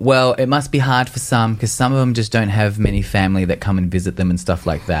 well, it must be hard for some because some of them just don't have many family that come and visit them and stuff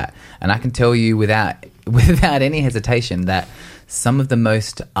like that. And I can tell you without any hesitation that some of the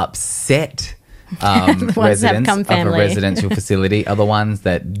most upset residents of a residential facility are the ones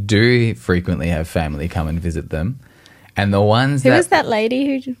that do frequently have family come and visit them. And the ones Who was that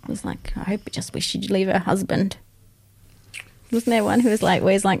lady who was like, I just wish she'd leave her husband? Wasn't there one who was like,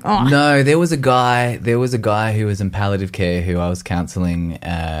 where's like, oh. No, there was a guy who was in palliative care who I was counselling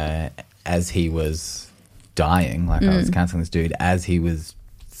as he was dying. Like I was counselling this dude as he was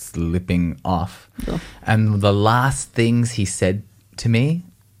slipping off. Oh. And the last things he said to me,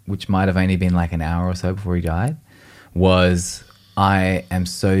 which might have only been like an hour or so before he died, was, I am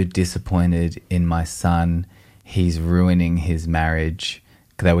so disappointed in my son. He's ruining his marriage.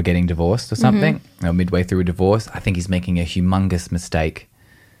 They were getting divorced or something. They were midway through a divorce. I think he's making a humongous mistake,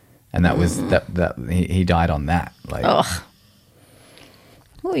 and that was that he died on that. Like,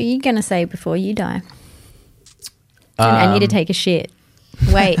 what are you gonna say before you die? I need to take a shit.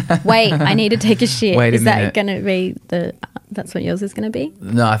 Wait, I need to take a shit. Wait a is that minute. gonna be that's what yours is gonna be?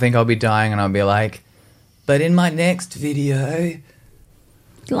 No, I think I'll be dying, and I'll be like, but in my next video,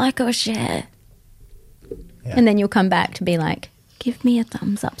 like or share, Yeah. and then you'll come back to be like, give me a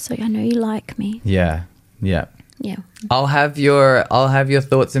thumbs up so I know you like me. yeah. Yeah, I'll have your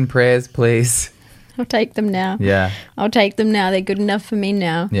thoughts and prayers, please. I'll take them now. Yeah, I'll take them now. They're good enough for me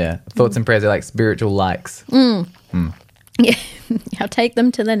now. yeah. Thoughts and prayers are like spiritual likes. Yeah, I'll take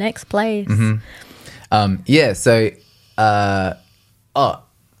them to the next place. Yeah. So, so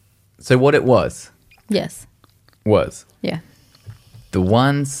what it was Yes. Yeah. the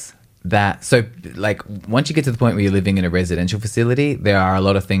ones that, so like once you get to the point where you're living in a residential facility, there are a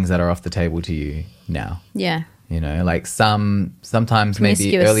lot of things that are off the table to you now. Yeah. Like sometimes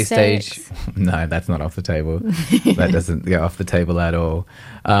maybe Promiscuous early sex. stage. No, that's not off the table. That doesn't go off the table at all.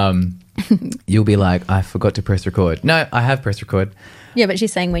 You'll be like, I forgot to press record. No, I have pressed record. Yeah, but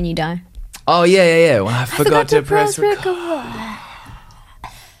she's saying when you die. Oh, yeah. Well, I forgot to press record.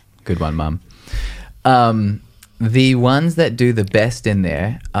 Good one, Mum. the ones that do the best in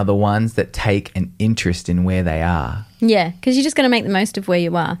there are the ones that take an interest in where they are. Yeah, because you're just going to make the most of where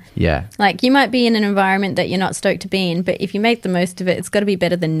you are. Yeah. Like, you might be in an environment that you're not stoked to be in, but if you make the most of it, it's got to be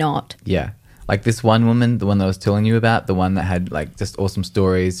better than not. Yeah. Like this one woman, the one that I was telling you about, the one that had like just awesome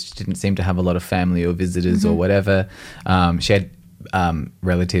stories. She didn't seem to have a lot of family or visitors or whatever. She had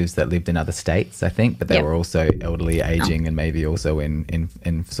relatives that lived in other states, I think, but they Yep. were also elderly, aging, and maybe also in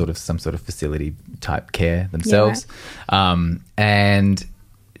sort of some sort of facility type care themselves. And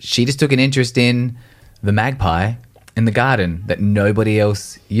she just took an interest in the magpie in the garden that nobody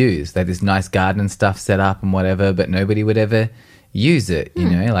else used. They had this nice garden and stuff set up and whatever, but nobody would ever use it. You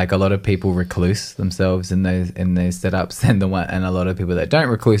know, like a lot of people recluse themselves in those setups, and a lot of people that don't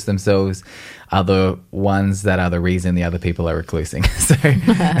recluse themselves are the ones that are the reason the other people are reclusing. So,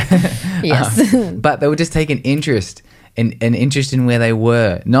 Yes. but they would just take an interest in where they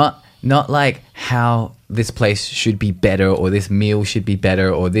were, not like how this place should be better or this meal should be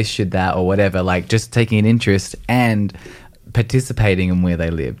better or this should that or whatever. Like just taking an interest and participating in where they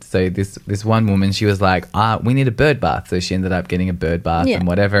lived. So this one woman, she was like, we need a bird bath. So she ended up getting a bird bath and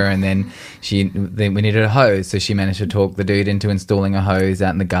whatever. And then we needed a hose. So she managed to talk the dude into installing a hose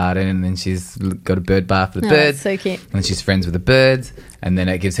out in the garden. And then she's got a bird bath with birds. That's so cute. And she's friends with the birds. And then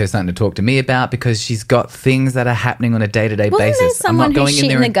it gives her something to talk to me about because she's got things that are happening on a day-to-day Wasn't basis. there someone who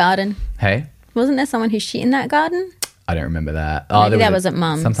shit in the garden? Hey? Wasn't there someone who shit in that garden? I don't remember that. Maybe there that was at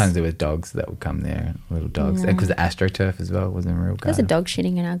Mum's. Sometimes there was dogs that would come there, little dogs. Because the AstroTurf as well wasn't a real garden. There's a dog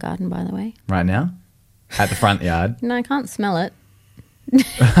shitting in our garden, by the way. Right now? At the front yard? No, I can't smell it.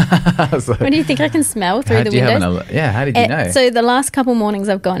 So, What do you think I can smell through the windows? How did you know? So the last couple mornings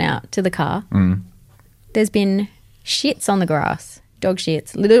I've gone out to the car, there's been shits on the grass, dog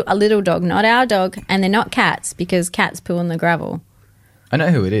shits, a little dog, not our dog, and they're not cats because cats poo on the gravel. I know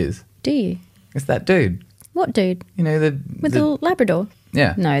who it is. Do you? It's that dude. What dude? You know, With the Labrador?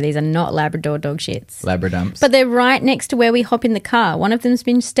 yeah, No, these are not Labrador dog shits. Labradumps. But they're right next to where we hop in the car. One of them's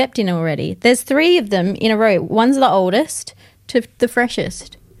been stepped in already. There's 3 of them in a row. One's the oldest to the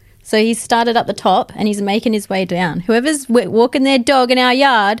freshest. So he's started up the top and he's making his way down. Whoever's walking their dog in our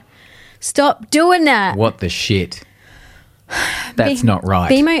yard, stop doing that. What the shit? That's not right.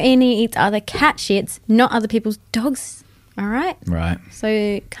 BMO only eats other cat shits, not other people's dogs. All right? Right.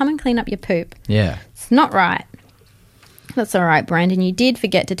 So come and clean up your poop. Yeah. It's not right. That's all right, Brandon. You did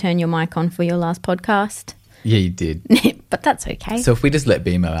forget to turn your mic on for your last podcast. Yeah, you did. But that's okay. So if we just let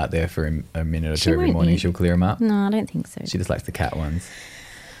BMO out there for a minute or She two every won't morning, eat. she'll clear them up. No, I don't think so. She just likes the cat ones.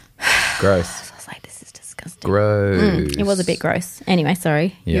 Gross. I was like, this is disgusting. Gross. It was a bit gross. Anyway,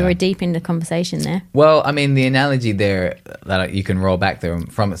 sorry. You Yeah. were deep into conversation there. Well, I mean, the analogy there that you can roll back there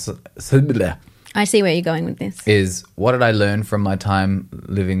from I see where you're going with this. is what did I learn from my time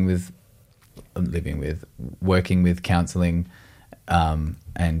working with counselling,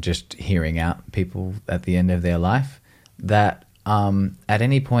 and just hearing out people at the end of their life, that at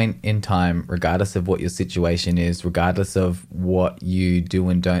any point in time, regardless of what your situation is, regardless of what you do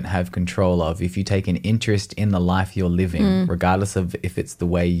and don't have control of, if you take an interest in the life you're living, regardless of if it's the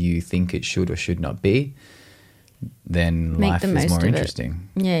way you think it should or should not be, then Make life the is most more of it. interesting.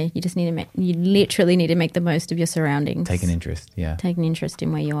 Yeah, you just need to you literally need to make the most of your surroundings. Take an interest, yeah. Take an interest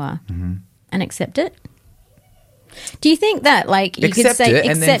in where you are and accept it. Do you think that, like, you could Accept say it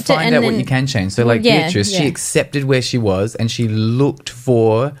and then accept it find and out then what you can change. So, Well, like yeah, Beatrice, she yeah. accepted where she was and she looked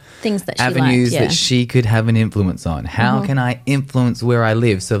for things that she avenues liked, yeah. that she could have an influence on. How can I influence where I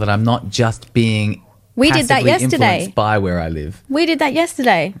live so that I'm not just being We did that passively yesterday. influenced by where I live? We did that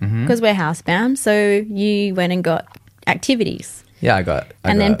yesterday Mm-hmm. because we're housebound. So you went and got activities. Yeah, I got.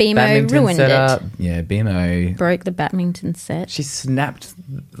 And then BMO badminton ruined set it. up. Yeah, BMO. Broke the badminton set. She snapped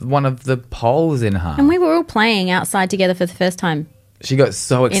one of the poles in half. And we were all playing outside together for the first time. She got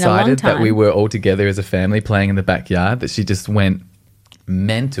so In a long excited that time. we were all together as a family playing in the backyard that she just went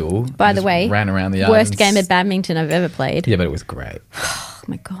mental. By the Just way, ran around the yard. worst and game of badminton I've ever played. Yeah, but it was great. Oh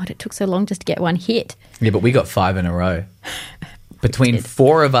my God, it took so long just to get one hit. Yeah, but we got 5 in a row. Between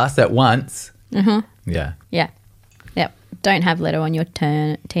 4 of us at once. Mm-hmm. Yeah, Yeah. Yep. Don't have Leto on your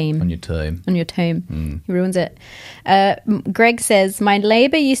team. on your team. On your team. He ruins it. Greg says, my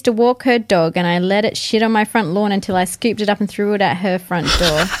neighbour used to walk her dog and I let it shit on my front lawn until I scooped it up and threw it at her front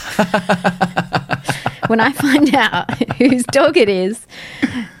door. When I find out whose dog it is,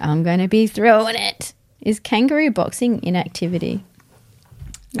 I'm going to be throwing it. Is kangaroo boxing inactivity?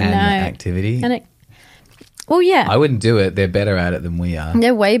 And activity. And it, well, yeah. I wouldn't do it. They're better at it than we are.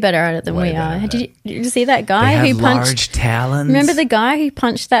 They're way better at it than Way we better are. at Did you see that They guy have who punched? large talons. Remember the guy who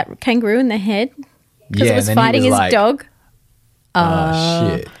punched that kangaroo in the head because Yeah, it was and then he fighting was his like, dog? Oh,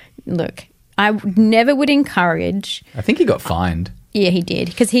 shit. Look, I never would encourage. I think he got fined. Yeah, he did,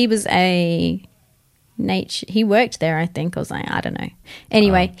 because he was he worked there, I think, or something. I don't know.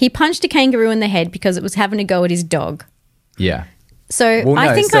 Anyway, he punched a kangaroo in the head because it was having a go at his dog. Yeah. So Well, no,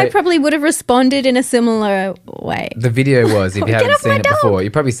 I think so- I probably would have responded in a similar way. The video was, if you Get haven't off my seen it dog. before,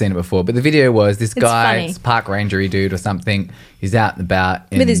 you've probably seen it before, but the video was this guy, funny. it's park rangery dude or something, he's out and about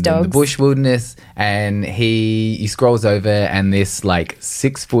in With his the dogs. bush wilderness, and he scrolls over and this like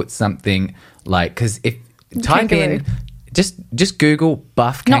 6 foot something, like, because if type in, just Google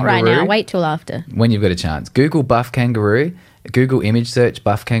buff Not kangaroo. right now. Wait till after. When you've got a chance. Google buff kangaroo, Google image search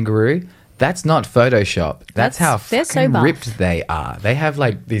buff kangaroo. That's not Photoshop. That's how they're so fucking buff. ripped they are. They have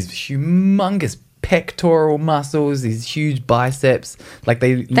like these humongous pectoral muscles, these huge biceps. Like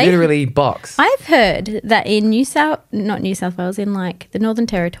they literally box. I've heard that in not New South Wales, in like the Northern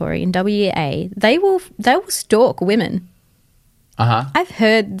Territory, in WA, they will stalk women. Uh-huh. I've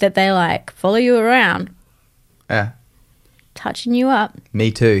heard that they like follow you around, Yeah. touching you up.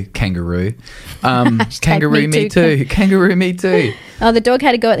 Me too, kangaroo. Kangaroo, me me too. too. Kangaroo, me too. Oh, the dog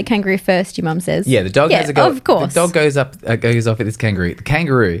had to go at the kangaroo first, your mum says. Yeah, the dog has a go. Of course. The dog goes off at this kangaroo. The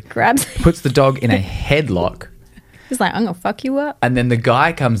kangaroo grabs. puts the dog in a headlock. He's like, I'm going to fuck you up. And then the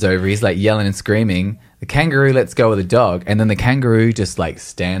guy comes over, he's like yelling and screaming. The kangaroo lets go of the dog, and then the kangaroo just like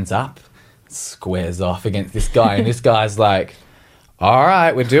stands up, squares off against this guy, and this guy's like, all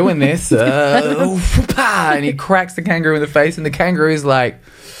right, we're doing this. And he cracks the kangaroo in the face, and the kangaroo's like,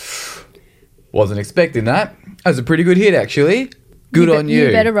 wasn't expecting that. That was a pretty good hit, actually. Good on you.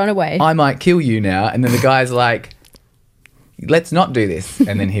 You better run away. I might kill you now. And then the guy's like, let's not do this.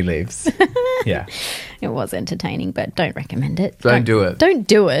 And then he leaves. Yeah. It was entertaining, but don't recommend it. Don't do it. Don't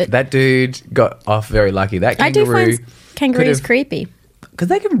do it. That dude got off very lucky. That I do kangaroo. find kangaroos creepy. Because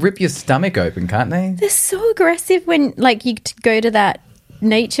they can rip your stomach open, can't they? They're so aggressive when, like, you go to that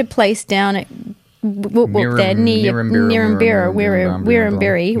nature place down at Wirrambirra,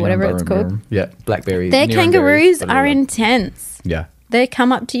 whatever it's called. Yeah, Blackberry. Their Nirramberries, kangaroos whatever. are intense. Yeah. They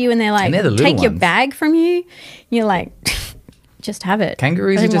come up to you and they're like, And they're the little take your ones. bag from you. You're like, just have it.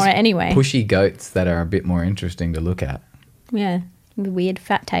 Kangaroos I are didn't just want it anyway. pushy goats that are a bit more interesting to look at. Yeah, with weird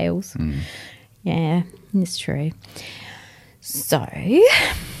fat tails. Hmm. Yeah, it's true. So,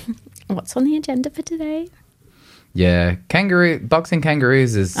 what's on the agenda for today? Yeah, boxing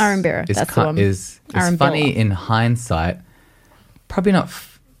kangaroos is Arambira, is that's the one. is Arambilla. funny in hindsight. Probably not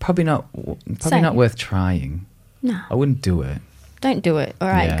Same. worth trying. No, I wouldn't do it. don't do it. All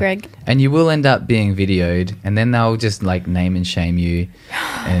right, Yeah. Greg. And you will end up being videoed, and then they'll just like name and shame you,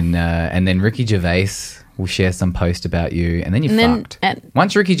 and then Ricky Gervais will share some post about you, and then you're fucked.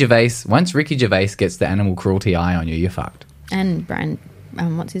 Once Ricky Gervais gets the animal cruelty eye on you, you're fucked. And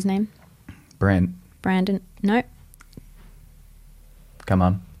what's his name? Brandon. No. Come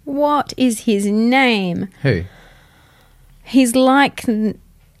on. What is his name? Who? He's like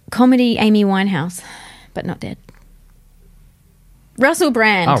comedy Amy Winehouse, but not dead. Russell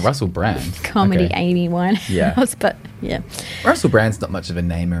Brand. Oh, Russell Brand. Comedy Okay. Amy Winehouse, Yeah. but yeah. Russell Brand's not much of a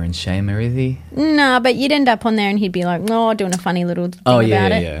namer and shamer, is he? No, but you'd end up on there and he'd be like, oh, doing a funny little thing Oh, yeah,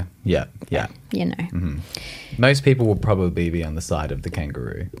 about yeah, it. yeah. You know. Most people will probably be on the side of the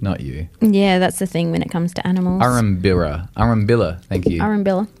kangaroo, not you. Yeah, that's the thing when it comes to animals. Arambilla, thank you.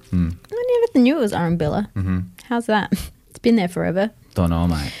 Arambilla. I never knew it was Arambilla. How's that? It's been there forever. Don't know,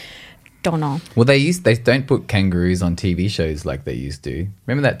 mate. Don't know. Well, they don't put kangaroos on TV shows like they used to.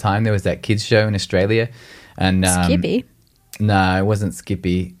 Remember that time there was that kids show in Australia, and Skippy. No, it wasn't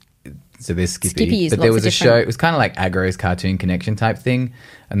Skippy. So there's Skippy, Skippy is but there lots was of a show. different- It was kind of like Agro's Cartoon Connection type thing,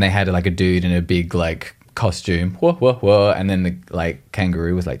 and they had like a dude in a big like costume, whoa, whoa, whoa, and then the like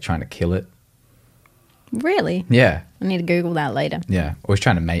kangaroo was like trying to kill it. Really? Yeah, I need to Google that later. yeah. Or was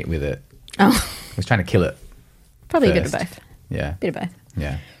trying to mate with it. Oh, Was trying to kill it. probably a bit of First. both. Yeah, Bit of both.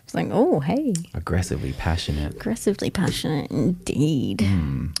 yeah. It's like, oh, hey. Aggressively passionate. Aggressively passionate indeed.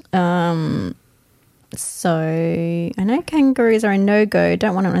 Hmm. So I know kangaroos are a no-go.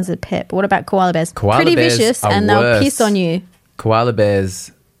 Don't want them as a pet. But what about koala bears? Koala Pretty bears vicious, are and they'll worse. piss on you. Koala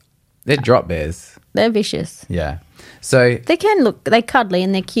bears, they're drop bears. They're vicious. Yeah. So They can look, they're cuddly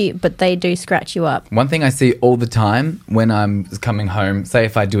and they're cute, but they do scratch you up. one thing I see all the time when I'm coming home, say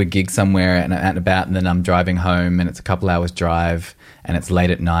if I do a gig somewhere and I'm out and about and then I'm driving home and it's a couple hours drive and it's late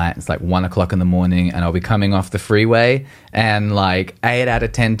at night, it's like 1 o'clock in the morning and I'll be coming off the freeway and like 8 out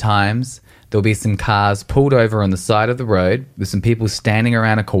of 10 times there'll be some cars pulled over on the side of the road with some people standing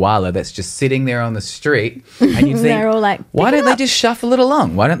around a koala that's just sitting there on the street. And you think, They're all like, why "Pick it don't they up." just shuffle it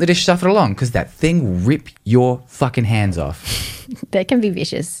along? Why don't they just shuffle it along? Because that thing will rip your fucking hands off. They can be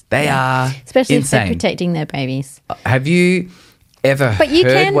vicious. They are Especially if insane. they're protecting their babies. Have you ever But you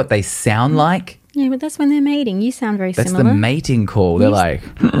heard can- what they sound like? Yeah, but that's when they're mating. You sound very That's similar. the mating call. They're like,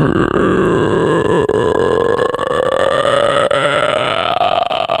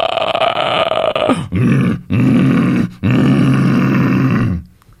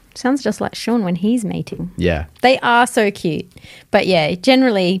 Sounds just like Sean when he's mating. yeah. They are so cute. But yeah,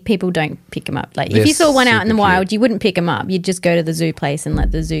 generally people don't pick them up. Like They're if you saw one out in the super wild, cute. you wouldn't pick them up. You'd just go to the zoo place and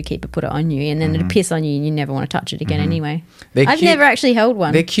let the zookeeper put it on you, and then it'd piss on you and you never want to touch it again anyway. They're I've cute. never actually held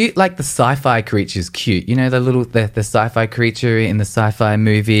one. They're cute like the sci-fi creature's cute. You know, the sci-fi creature in the sci-fi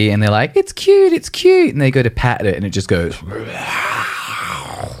movie, and they're like, it's cute. And they go to pat it and it just goes,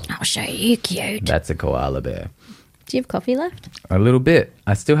 I'll show you cute. that's a koala bear. Do you have coffee left? A little bit.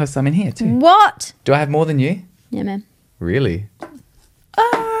 I still have some in here too. What? Do I have more than you? Yeah, man. Really?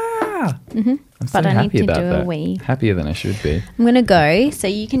 Ah! I'm so But I need happy to about do a that. wee. Happier than I should be. I'm going to go so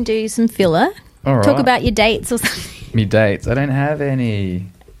you can do some filler. All right. Talk about your dates or something. Me dates. I don't have any.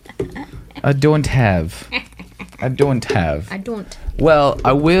 I don't have. I don't. Well,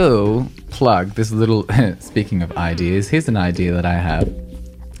 I will plug this little. Speaking of ideas, here's an idea that I have.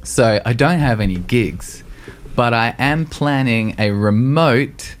 So I don't have any gigs, but I am planning a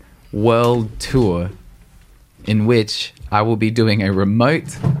remote world tour in which I will be doing a remote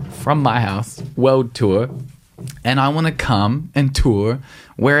from my house world tour, and I want to come and tour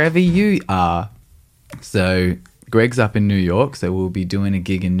wherever you are. So Greg's up in New York, so we'll be doing a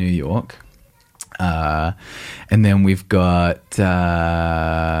gig in New York. And then we've got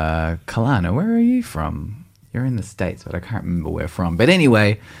Kalana. Where are you from? You're in the States, but I can't remember where from. But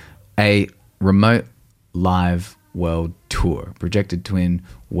anyway, a remote live world tour, Projected Twin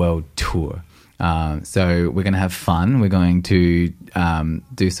world tour. So we're going to have fun. We're going to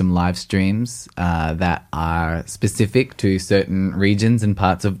do some live streams that are specific to certain regions and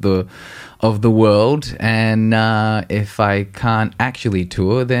parts of the world. And if I can't actually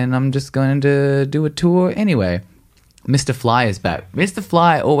tour, then I'm just going to do a tour anyway. Mr. Fly is back. Mr.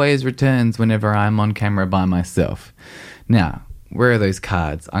 Fly always returns whenever I'm on camera by myself. Now, where are those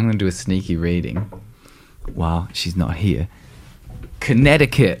cards? I'm going to do a sneaky reading while she's not here.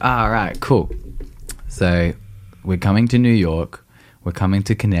 Connecticut. All right, cool. So we're coming to New York. We're coming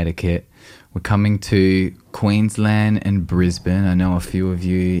to Connecticut. We're coming to Queensland and Brisbane. I know a few of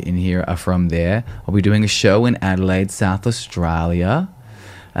you in here are from there. I'll be doing a show in Adelaide, South Australia.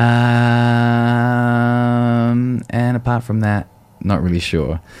 And apart from that, not really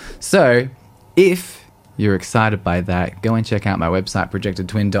sure. So if you're excited by that, go and check out my website,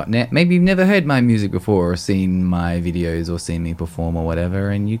 projectedtwin.net. Maybe you've never heard my music before or seen my videos or seen me perform or whatever,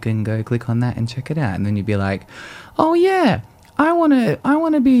 and you can go click on that and check it out. And then you'd be like, oh yeah, I want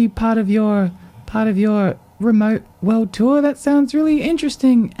to be part of your remote world tour. That sounds really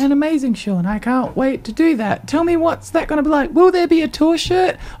interesting and amazing, Sean. I can't wait to do that. Tell me, what's that going to be like? Will there be a tour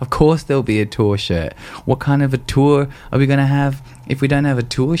shirt? Of course there'll be a tour shirt. What kind of a tour are we going to have if we don't have a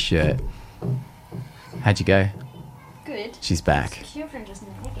tour shirt? How'd you go? Good. She's back. Children just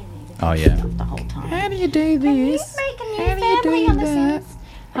nagging me Oh, yeah. the whole time. How do you do this? How do you do that?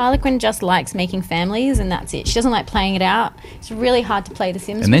 Harlequin just likes making families, and that's it. She doesn't like playing it out. It's really hard to play The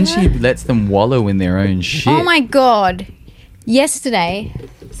Sims. And then with she her. lets them wallow in their own shit. Oh my god! Yesterday,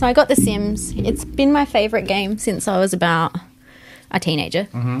 so I got The Sims. It's been my favorite game since I was about a teenager.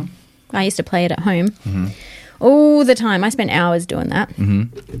 Mm-hmm. I used to play it at home all the time. I spent hours doing that.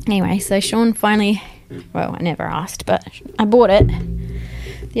 Mm-hmm. Anyway, so Sean finally, well, I never asked, but I bought it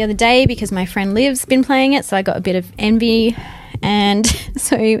the other day because my friend Liv's been playing it, so I got a bit of envy. And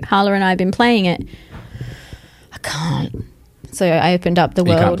so Harla and I have been playing it. I can't. So I opened up the You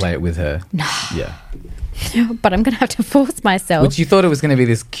world. can't play it with her. No. Yeah. But I'm going to have to force myself. Which you thought it was going to be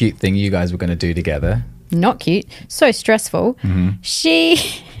this cute thing you guys were going to do together. Not cute. So stressful.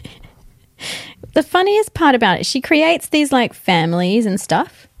 She... The funniest part about it, she creates these like families and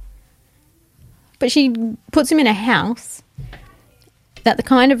stuff. But she puts them in a house that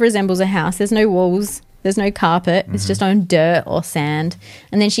kind of resembles a house. There's no walls. There's no carpet. It's just on dirt or sand.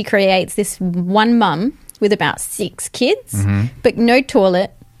 And then she creates this one mum with about 6 kids, but no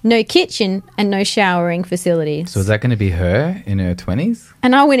toilet, no kitchen, and no showering facilities. So is that going to be her in her 20s?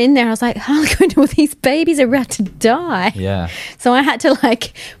 And I went in there, I was like, Harlequin, all these babies are about to die. Yeah. So I had to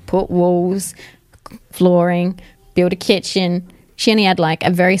like put walls, flooring, build a kitchen. She only had like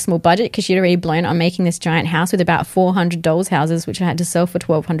a very small budget because she'd already blown it on making this giant house with about 400 dolls houses, which I had to sell for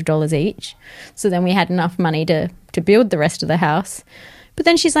 $1,200 each. So then we had enough money to build the rest of the house. But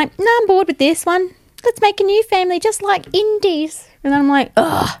then she's like, no, I'm bored with this one. Let's make a new family just like Indies. And then I'm like,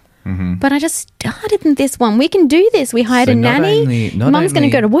 ugh. But I just started in this one. We can do this. We hired So a not nanny. not Mum's going to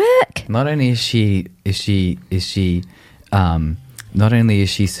go to work. Not only is she not only is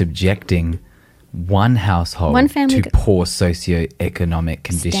she subjecting one household One family to poor socioeconomic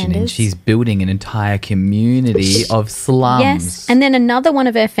conditioning, standards. she's building an entire community of slums. Yes. And then another one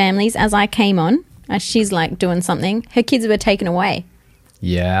of her families, as I came on, as she's like doing something, her kids were taken away.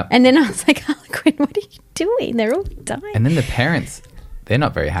 Yeah. And then I was like, Harlequin, what are you doing? They're all dying. And then the parents, they're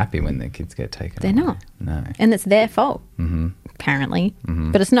not very happy when their kids get taken They're away. not. No. And it's their fault, apparently.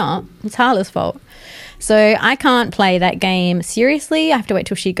 But it's not. It's Harla's fault. So I can't play that game seriously. I have to wait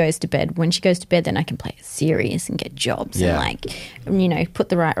till she goes to bed. When she goes to bed, then I can play it serious and get jobs Yeah. and, like, put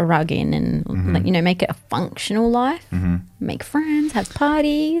the right rug in and, like, make it a functional life. Make friends, have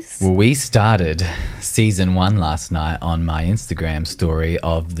parties. Well, we started season 1 last night on my Instagram story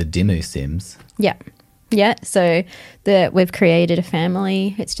of the Dimmu Sims. Yeah. Yeah. So we've created a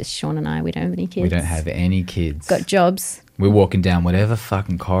family. It's just Sean and I. We don't have any kids. We don't have any kids. Got jobs. We're walking down whatever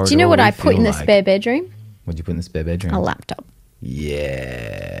fucking corridor. Do you know what we I put feel in the like. spare bedroom? What'd you put in the spare bedroom? A laptop.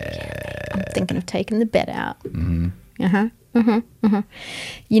 Yeah. I'm thinking of taking the bed out.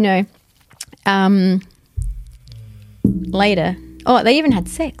 Later. Oh, they even had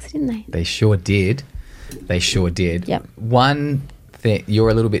sex, didn't they? They sure did. They sure did. Yep. One thing, you're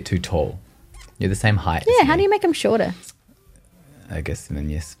a little bit too tall. You're the same height. Yeah, as how me. do you make them shorter? I guess when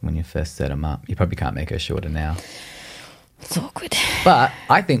you first set them up. You probably can't make her shorter now. It's awkward. But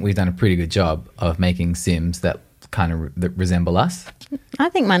I think we've done a pretty good job of making Sims that kind of that resemble us. I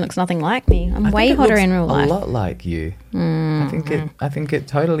think mine looks nothing like me. I'm I way think it hotter looks in real life. A lot like you. I think it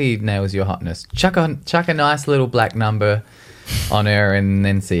totally nails your hotness. Chuck a nice little black number on her and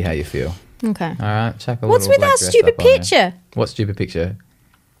then see how you feel. Okay. All right, chuck a What's little with black our dress stupid up on her. picture? What stupid picture?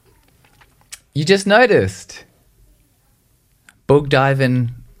 You just noticed. Bog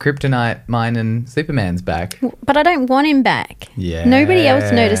diving, kryptonite mining, Superman's back. But I don't want him back. Yeah. Nobody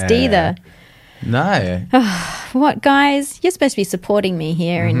else noticed either. No. What, guys? You're supposed to be supporting me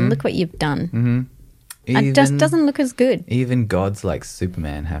here, and look what you've done. It just doesn't look as good. Even gods like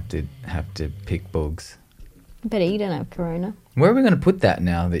Superman have to pick bugs. But you don't have corona. Where are we going to put that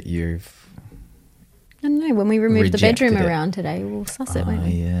now that you've? I don't know. When we remove the Rejected bedroom it. around today, we'll suss it, Oh won't we?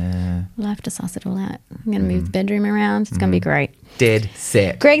 yeah. We'll have to suss it all out. I'm going to move the bedroom around. It's going to be great. Dead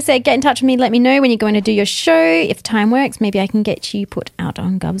set. Greg said, get in touch with me. Let me know when you're going to do your show. If time works, maybe I can get you put out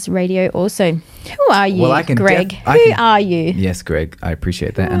on Gov's radio also. Who are you, Well, I can Greg? I Who can- are you? Yes, Greg, I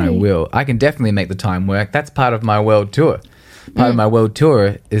appreciate that, and I Hi. will. I can definitely make the time work. That's part of my world tour. Part of my world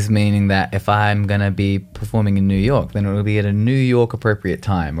tour is meaning that if I'm going to be performing in New York, then it will be at a New York appropriate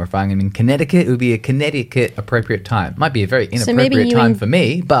time. Or if I'm in Connecticut, it will be a Connecticut appropriate time. Might be a very So maybe inappropriate you time and- for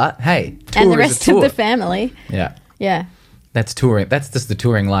me, but hey, tour And the is rest a of tour. the family. Yeah, Yeah. that's touring. That's just the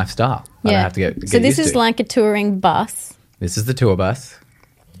touring lifestyle. I don't Yeah. have to get So this used is to. like a touring bus. This is the tour bus.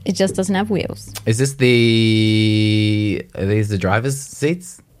 It just doesn't have wheels. Is this the? Are these the driver's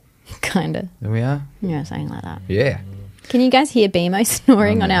seats? Kind of. There we are. Yeah, something like that. Yeah. Can you guys hear BMO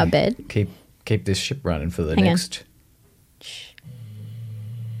snoring on our no. bed? Keep this ship running for the Hang on. next.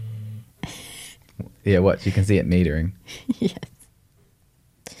 Yeah, what? You can see it metering. Yes.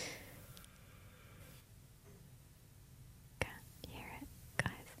 Can't hear it,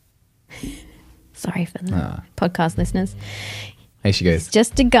 guys. Sorry for the Ah. podcast listeners. Hey, she goes.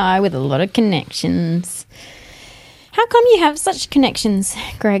 Just a guy with a lot of connections. How come you have such connections,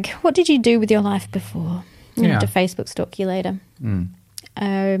 Greg? What did you do with your life before? I'm going Yeah. to Facebook stalk you later.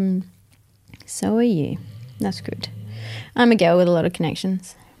 So are you. That's good. I'm a girl with a lot of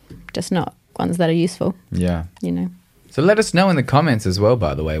connections, just not ones that are useful, Yeah. you know. So let us know in the comments as well,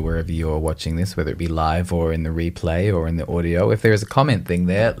 by the way, wherever you're watching this, whether it be live or in the replay or in the audio. If there is a comment thing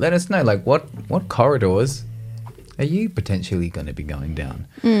there, let us know. Like, what corridors are you potentially going to be going down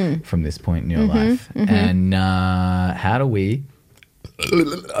from this point in your life? And how do we...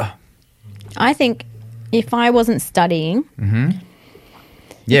 I think if I wasn't studying,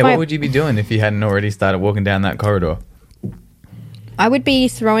 Yeah, If what I- would you be doing if you hadn't already started walking down that corridor? I would be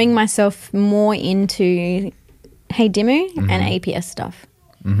throwing myself more into Hey Dimmu and APS stuff.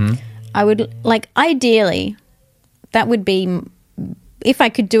 I would, like, ideally, that would be, if I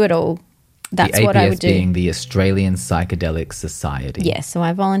could do it all, that's the APS what I would do. being the Australian Psychedelic Society. Yes, so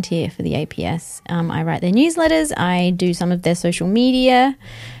I volunteer for the APS. I write their newsletters. I do some of their social media.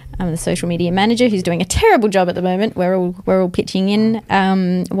 I'm the social media manager who's doing a terrible job at the moment. We're all pitching in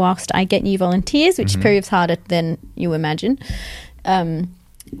whilst I get new volunteers, which proves harder than you imagine. I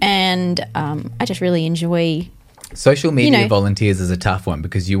just really enjoy. Social media You know- volunteers is a tough one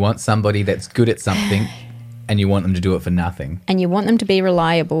because you want somebody that's good at something and you want them to do it for nothing. And you want them to be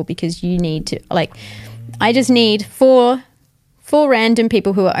reliable because you need to, like, I just need four random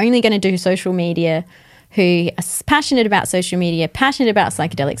people who are only going to do social media who is passionate about social media, passionate about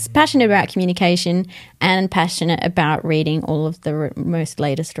psychedelics, passionate about communication, and passionate about reading all of the most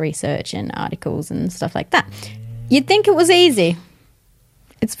latest research and articles and stuff like that. You'd think it was easy.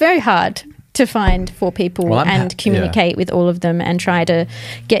 It's very hard to find 4 people and communicate with all of them and try to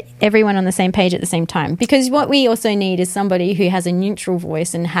get everyone on the same page at the same time. Because what we also need is somebody who has a neutral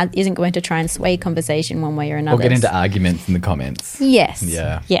voice and isn't going to try and sway conversation one way or another. Or get into arguments in the comments. Yes.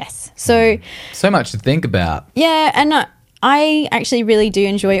 Yeah. Yes. So much to think about. Yeah, and I actually really do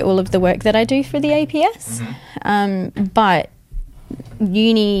enjoy all of the work that I do for the APS. But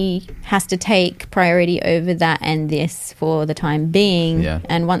uni has to take priority over that and this for the time being. Yeah.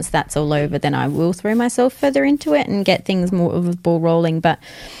 And once that's all over, then I will throw myself further into it and get things more of a ball rolling. But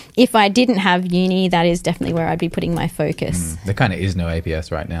if I didn't have uni, that is definitely where I'd be putting my focus. There kind of is no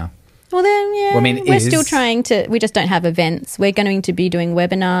APS right now. Well, then, yeah, Well, I mean, we're still trying to, we just don't have events. We're going to be doing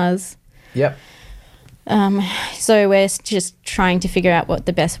webinars. Yep. So we're just trying to figure out what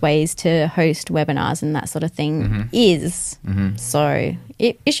the best ways to host webinars and that sort of thing is. So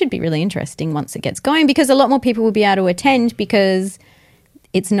it should be really interesting once it gets going, because a lot more people will be able to attend, because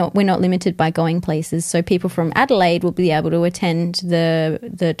we're not limited by going places. So people from Adelaide will be able to attend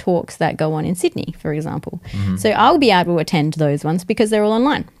the talks that go on in Sydney, for example. So I'll be able to attend those ones because they're all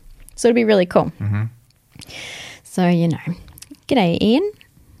online. So it'll be really cool. So, g'day, Ian.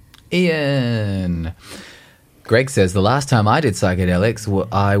 Ian. Greg says, the last time I did psychedelics,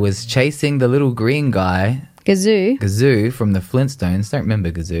 I was chasing the little green guy, Gazoo from the Flintstones, don't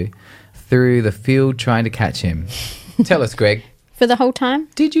remember Gazoo, through the field trying to catch him. Tell us, Greg. For the whole time?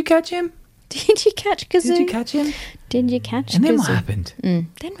 Did you catch him? Did you catch Gazoo? Did you catch him? Did you catch And then Gazoo? what happened? Then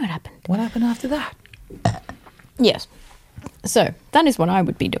what happened? What happened after that? Yes. So that is what I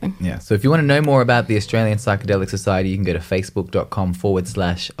would be doing. Yeah. So if you want to know more about the Australian Psychedelic Society, you can go to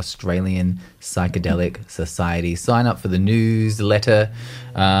facebook.com/Australian Psychedelic Society. Sign up for the newsletter.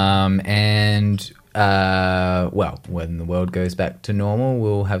 When the world goes back to normal,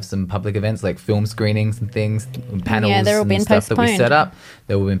 we'll have some public events like film screenings and things, and panels they're all and been stuff that we postponed. set up.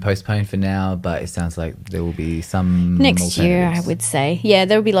 They will have been postponed for now, but it sounds like there will be some Next year, I alternatives. would say. Yeah,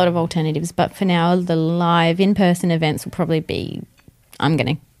 there will be a lot of alternatives, but for now, the live in-person events will probably be, I'm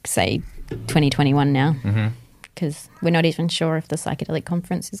going to say 2021 now, because we're not even sure if the psychedelic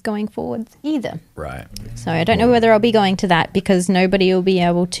conference is going forward either. Right. So I don't know whether I'll be going to that, because nobody will be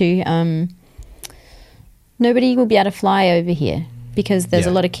able to fly over here, because there's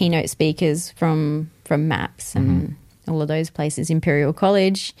a lot of keynote speakers from MAPS and all of those places, Imperial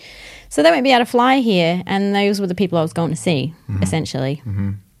College. So they won't be able to fly here, and those were the people I was going to see, essentially.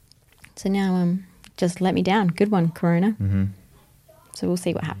 So now just let me down. Good one, Corona. So we'll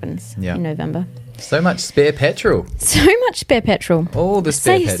see what happens in November. So much spare petrol. So much spare petrol. All the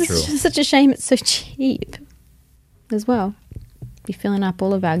spare petrol. It's just such a shame it's so cheap as well. Be filling up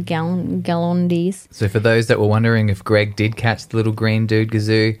all of our gallondies. So for those that were wondering if Greg did catch the little green dude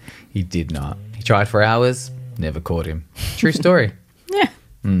Gazoo, he did not. He tried for hours, never caught him. True story. Yeah.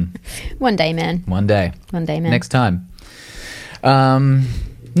 One day, man. One day. One day, man. Next time.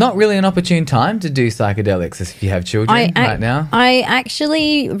 Not really an opportune time to do psychedelics if you have children right now. I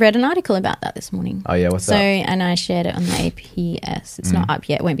actually read an article about that this morning. Oh, yeah? What's up? And I shared it on the APS. It's not up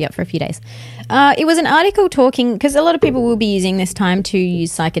yet. It won't be up for a few days. It was an article talking, because a lot of people will be using this time to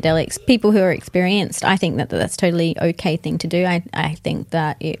use psychedelics. People who are experienced, I think that's totally okay thing to do. I think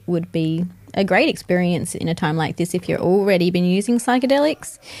that it would be a great experience in a time like this if you're already been using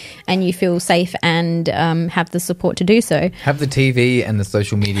psychedelics and you feel safe and have the support to do so. Have the TV and the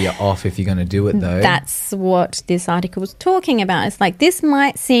social media off if you're going to do it, though. That's what this article was talking about. It's like, this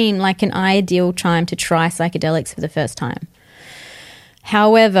might seem like an ideal time to try psychedelics for the first time.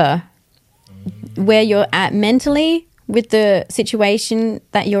 However, where you're at mentally with the situation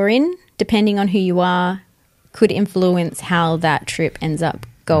that you're in, depending on who you are, could influence how that trip ends up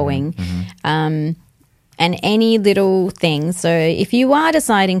going. And any little thing. So if you are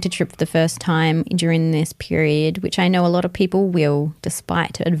deciding to trip for the first time during this period, which I know a lot of people will,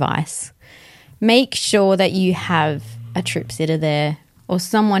 despite advice, make sure that you have a trip sitter there or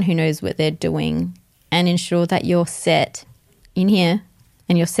someone who knows what they're doing, and ensure that your set in here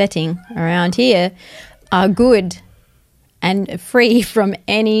and your setting around here are good and free from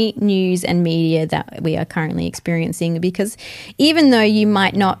any news and media that we are currently experiencing. Because even though you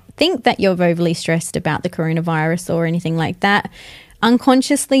might not think that you're overly stressed about the coronavirus or anything like that,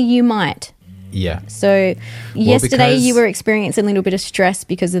 unconsciously you might. Yeah. So yesterday you were experiencing a little bit of stress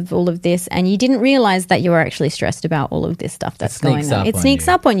because of all of this, and you didn't realize that you were actually stressed about all of this stuff that's going on. It sneaks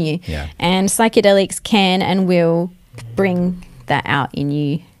up on you. Yeah. And psychedelics can and will bring that out in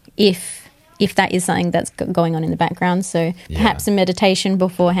you if if that is something that's going on in the background. So perhaps a meditation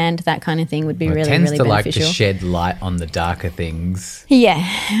beforehand, that kind of thing would be Well, it really, tends really to like beneficial. to shed light on the darker things.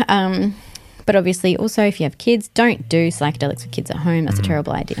 Yeah. But obviously, also, if you have kids, don't do psychedelics for kids at home. That's a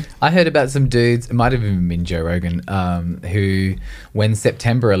terrible idea. I heard about some dudes, it might have even been Joe Rogan, who, when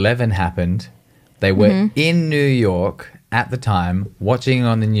September 11 happened, they were in New York at the time, watching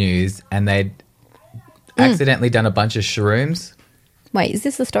on the news, and they'd accidentally done a bunch of shrooms. Wait, is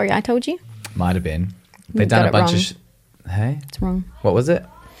this the story I told you? Might have been. They'd got done a it bunch wrong. of... Hey? It's wrong. What was it?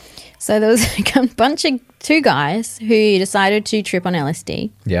 So there was a bunch of two guys who decided to trip on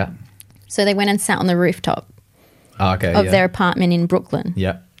LSD. Yeah. So they went and sat on the rooftop Oh, okay. of yeah. their apartment in Brooklyn.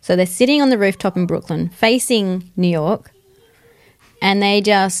 Yeah. So they're sitting on the rooftop in Brooklyn, facing New York, and they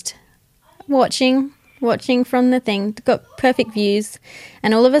just watching from the thing. Got perfect views,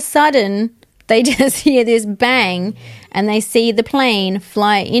 and all of a sudden they just hear this bang, and they see the plane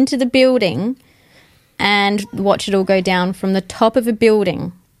fly into the building, and watch it all go down from the top of a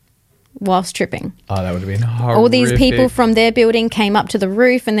building whilst tripping. Oh, that would have been horrific. All these people from their building came up to the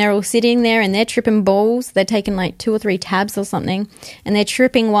roof, and they're all sitting there and they're tripping balls. They're taking like 2 or 3 tabs or something, and they're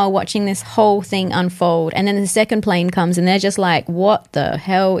tripping while watching this whole thing unfold. And then the second plane comes, and they're just like, what the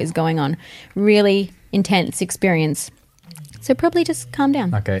hell is going on? Really intense experience. So probably just calm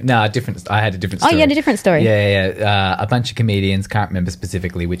down. Okay. No, different. I had a different story. Oh, you had a different story. Yeah. A bunch of comedians, can't remember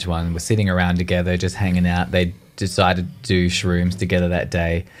specifically which one, were sitting around together, just hanging out. They decided to do shrooms together that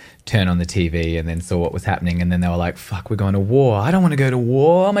day, turn on the TV, and then saw what was happening. And then they were like, fuck, we're going to war. I don't want to go to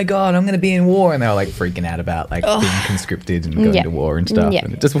war. Oh my God, I'm going to be in war. And they were like freaking out about like being conscripted and going Yeah. to war and stuff. Yeah.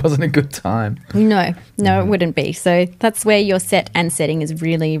 And it just wasn't a good time. No, it wouldn't be. So that's where your set and setting is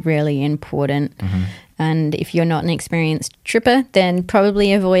really, really important. And if you're not an experienced tripper, then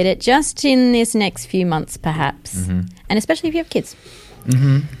probably avoid it just in this next few months, perhaps. And especially if you have kids.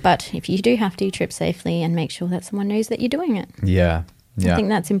 But if you do have to, trip safely and make sure that someone knows that you're doing it. Yeah. I think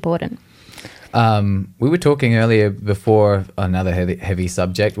that's important. We were talking earlier before another heavy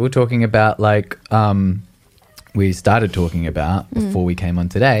subject. We were talking about we started talking about before we came on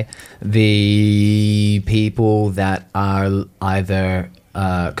today, the people that are either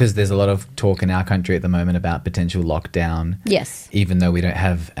because there's a lot of talk in our country at the moment about potential lockdown. Yes. Even though we don't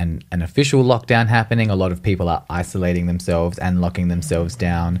have an official lockdown happening, a lot of people are isolating themselves and locking themselves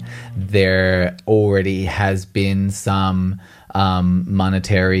down. There already has been some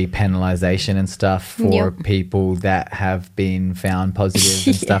monetary penalization and stuff for people that have been found positive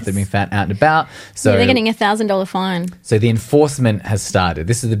and stuff that have been found out and about. So they're getting $1,000 fine. So the enforcement has started.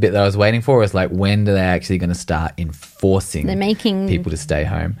 This is the bit that I was waiting for. Is like, when are they actually going to start enforcing people to stay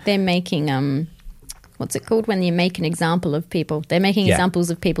home? They're making what's it called when you make an example of people? They're making examples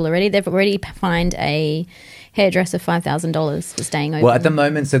of people already. They've already fined a hairdresser $5,000 for staying open. Well, at the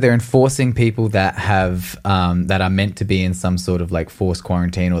moment, so they're enforcing people that have that are meant to be in some sort of like forced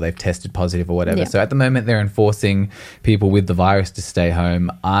quarantine, or they've tested positive or whatever. Yeah. So at the moment, they're enforcing people with the virus to stay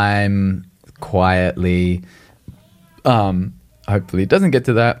home. I'm quietly, hopefully it doesn't get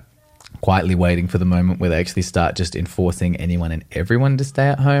to that, quietly waiting for the moment where they actually start just enforcing anyone and everyone to stay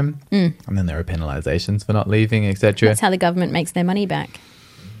at home. And then there are penalizations for not leaving, etc. That's how the government makes their money back.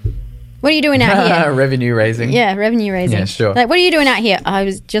 What are you doing out here? Revenue raising. Yeah, revenue raising. Yeah, sure. Like, what are you doing out here? I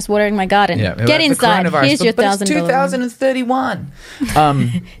was just watering my garden. Yeah, Get that's the inside. coronavirus. Here's your But it's $1,000. 2031.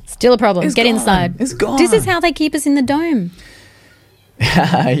 Still a problem. It's Get gone. inside. It's gone. This is how they keep us in the dome.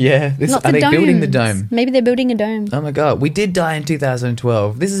 Yeah. Not Are the they building the domes. dome? Maybe they're building a dome. Oh my God. We did die in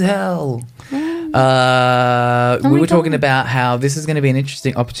 2012. This is hell. We my were talking God. about how this is going to be an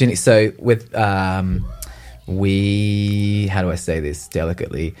interesting opportunity. So with how do I say this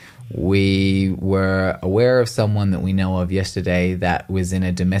delicately? We were aware of someone that we know of yesterday that was in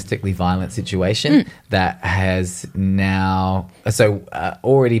a domestically violent situation that has now... So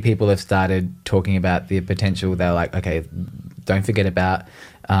already people have started talking about the potential. They're like, okay, don't forget about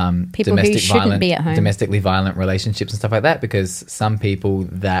People who shouldn't be at home. domestically violent relationships and stuff like that, because some people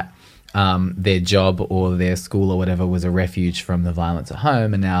that their job or their school or whatever was a refuge from the violence at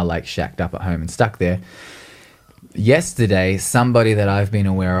home and now like shacked up at home and stuck there. Yesterday, somebody that I've been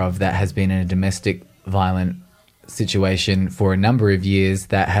aware of that has been in a domestic violent situation for a number of years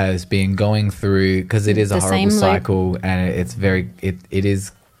that has been going through, because it is a The horrible same loop. cycle and it's very, it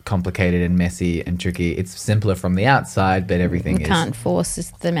is complicated and messy and tricky. It's simpler from the outside, but everything You is. can't force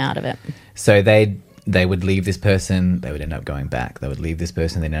them out of it. So they would leave this person, they would end up going back. They would leave this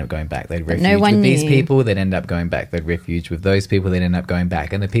person, they'd end up going back. They'd refuge no one with these knew. people, they'd end up going back. They'd refuge with those people, they'd end up going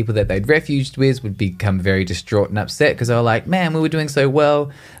back. And the people that they'd refuged with would become very distraught and upset because they were like, man, we were doing so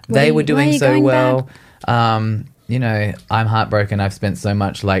well. They were why are doing you so going well. You know, I'm heartbroken. I've spent so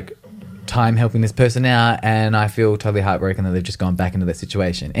much like time helping this person out, and I feel totally heartbroken that they've just gone back into that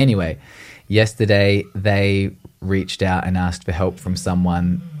situation. Anyway, yesterday they reached out and asked for help from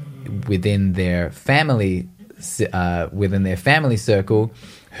someone within their family circle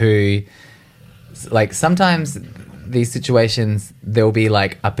who, like, sometimes these situations, there'll be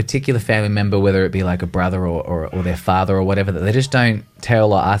like a particular family member, whether it be like a brother or their father or whatever, that they just don't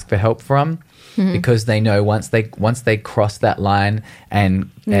tell or ask for help from. Because they know once they cross that line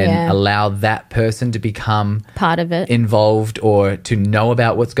and allow that person to become part of it, involved, or to know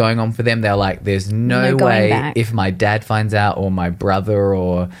about what's going on for them, they're like, there's no way back. If my dad finds out or my brother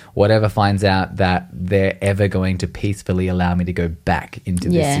or whatever finds out that they're ever going to peacefully allow me to go back into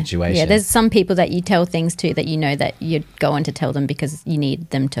this situation. Yeah, there's some people that you tell things to that you know that you're going to tell them because you need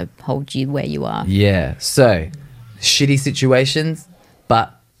them to hold you where you are. Yeah. So shitty situations,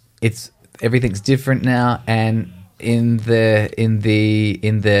 but everything's different now, and in the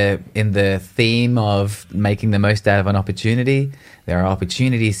theme of making the most out of an opportunity, there are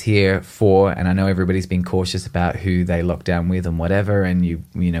opportunities here for, and I know everybody's been cautious about who they lock down with and whatever, and you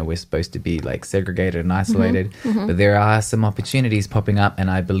know we're supposed to be like segregated and isolated, but there are some opportunities popping up, and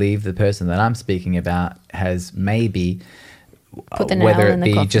I believe the person that I'm speaking about has maybe, whether it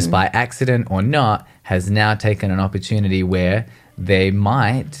be just by accident or not, has now taken an opportunity where they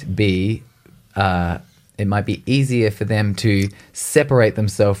might be it might be easier for them to separate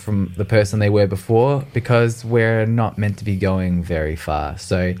themselves from the person they were before, because we're not meant to be going very far.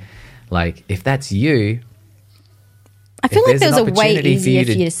 So, like, if that's you, I feel like there's a way easier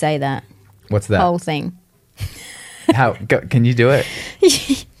for you to say that. What's that? Whole thing. Can you do it?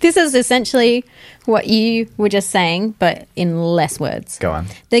 This is essentially what you were just saying, but in less words. Go on.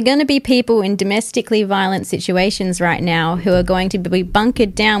 There are going to be people in domestically violent situations right now who are going to be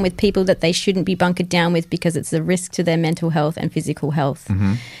bunkered down with people that they shouldn't be bunkered down with because it's a risk to their mental health and physical health.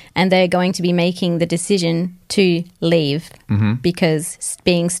 And they're going to be making the decision to leave because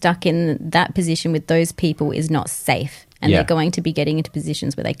being stuck in that position with those people is not safe. And they're going to be getting into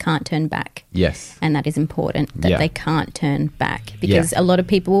positions where they can't turn back. Yes. And that is important, that they can't turn back. Because a lot of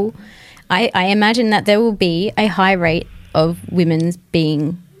people, I imagine that there will be a high rate of women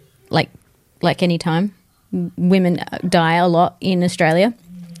being, like any time, women die a lot in Australia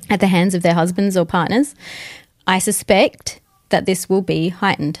at the hands of their husbands or partners. I suspect that this will be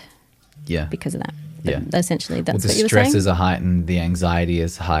heightened because of that. But essentially, that's what you were saying. The stresses are heightened, the anxiety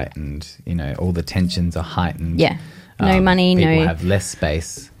is heightened, you know, all the tensions are heightened. Yeah. No money, people have less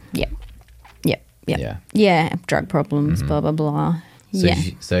space. Yep. Yeah, drug problems, blah, blah, blah.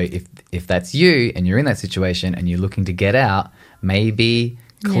 So if that's you and you're in that situation and you're looking to get out, maybe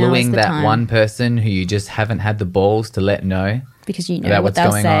cluing that time. One person who you just haven't had the balls to let know, because you know what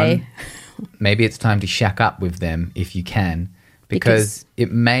they'll say. Maybe it's time to shack up with them if you can, because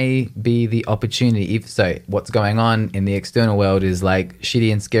it may be the opportunity. What's going on in the external world is like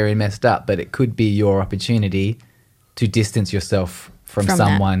shitty and scary and messed up, but it could be your opportunity to distance yourself from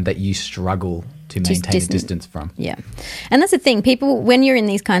someone that you struggle to maintain a distance from. Yeah. And that's the thing. People, when you're in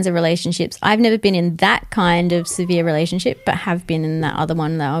these kinds of relationships, I've never been in that kind of severe relationship, but have been in that other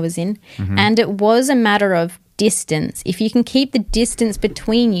one that I was in. And it was a matter of distance. If you can keep the distance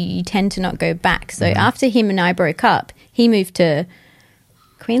between you, you tend to not go back. So after him and I broke up, he moved to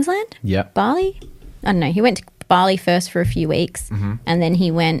Queensland? Bali? I don't know. He went to Bali first for a few weeks, and then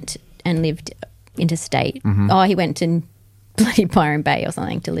he went and lived interstate. He went to bloody Byron Bay or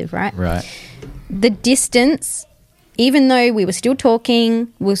something to live, right? Right. The distance, even though we were still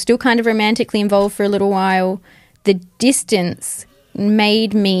talking, we were still kind of romantically involved for a little while, the distance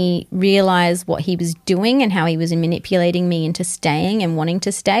made me realize what he was doing and how he was manipulating me into staying and wanting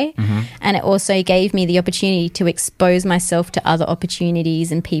to stay. And it also gave me the opportunity to expose myself to other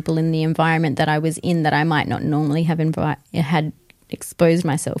opportunities and people in the environment that I was in that I might not normally have had exposed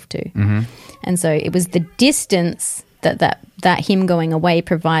myself to. And so it was the distance that him going away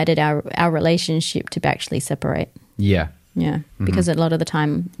provided our relationship to actually separate. Because a lot of the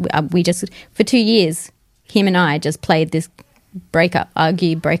time we just, for 2 years, him and I just played this break up,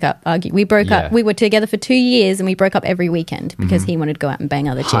 argue. We broke up. We were together for 2 years and we broke up every weekend because he wanted to go out and bang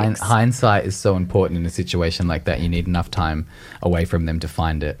other chicks. Hindsight is so important in a situation like that. You need enough time away from them to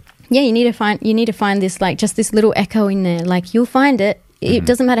find it. Yeah, you need to find this, like, just this little echo in there. Like, you'll find it. It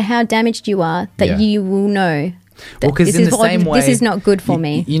doesn't matter how damaged you are, that you will know. Well, because in the same way, this is not good for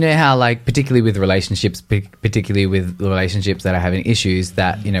me. You know how, like, particularly with relationships, particularly with the relationships that are having issues,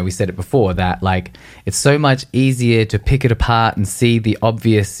 that, you know, we said it before, that, like, it's so much easier to pick it apart and see the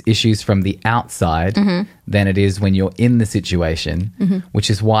obvious issues from the outside than it is when you're in the situation,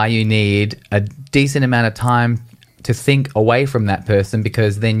 which is why you need a decent amount of time to think away from that person,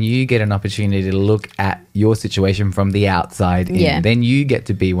 because then you get an opportunity to look at your situation from the outside in. Yeah. Then you get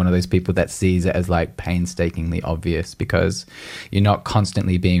to be one of those people that sees it as like painstakingly obvious, because you're not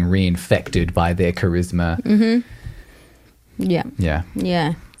constantly being reinfected by their charisma. Yeah. Yeah.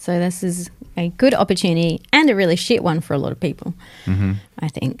 Yeah. So this is a good opportunity and a really shit one for a lot of people, I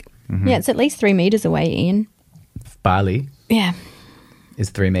think. Yeah, it's at least 3 meters away, Ian. Bali Yeah. is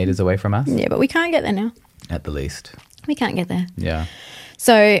 3 meters away from us, Yeah, but we can't get there now. at the least. We can't get there. Yeah.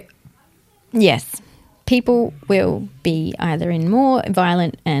 So, yes, people will be either in more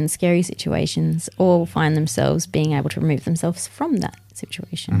violent and scary situations or find themselves being able to remove themselves from that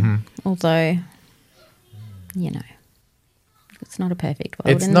situation. Although, you know, it's not a perfect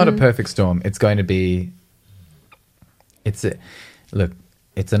world. It's not a perfect storm. It's going to be. It's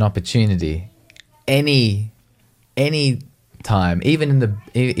an opportunity. Any time, even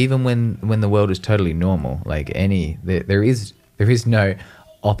when the world is totally normal, like there is no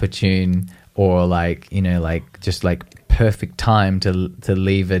opportune or just like perfect time to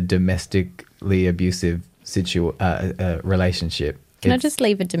leave a domestically abusive relationship. Can I just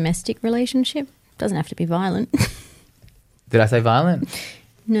leave a domestic relationship? Doesn't have to be violent. Did I say violent?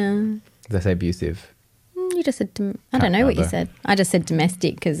 No. Did I say abusive? You just said, I Can't don't know what you remember. said. I just said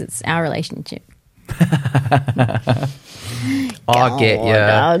domestic because it's our relationship. I'll get you.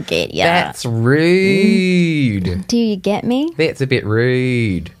 I'll get ya. That's rude. Do you get me? That's a bit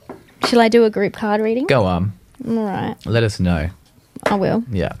rude. Shall I do a group card reading? Go on. All right. Let us know. I will.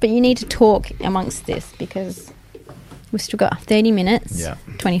 Yeah. But you need to talk amongst this because we've still got 30 minutes. Yeah.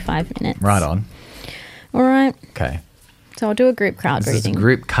 25 minutes. Right on. All right. Okay. So I'll do a group card This is a reading.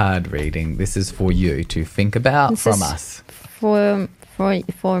 group card reading. This is for you to think about This from is us. For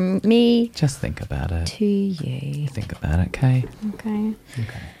me Just think about it. to you. Think about it, okay? Okay.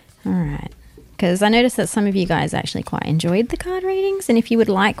 Okay. All right. Because I noticed that some of you guys actually quite enjoyed the card readings. And if you would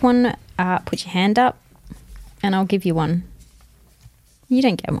like one, put your hand up and I'll give you one. You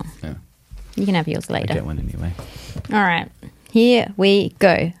don't get one. Yeah. You can have yours I later. get one anyway. All right. Here we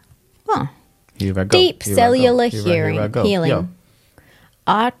go. Oh, Here I go. deep Here I go. cellular Here I go. healing. Yo.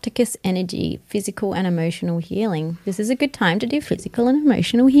 Arcticus energy, physical and emotional healing. This is a good time to do physical and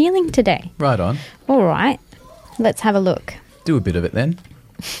emotional healing today. Right on. All right. Let's have a look. Do a bit of it then.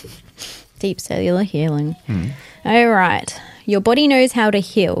 Deep cellular healing. All right. Your body knows how to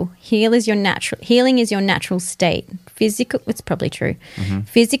heal. Healing is your natural state. It's probably true.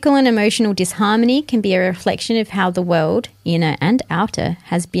 Physical and emotional disharmony can be a reflection of how the world, inner and outer,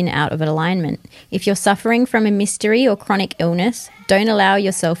 has been out of alignment. If you're suffering from a mystery or chronic illness, don't allow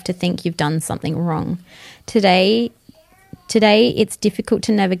yourself to think you've done something wrong. Today it's difficult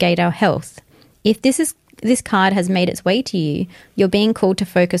to navigate our health. If this card has made its way to you, you're being called to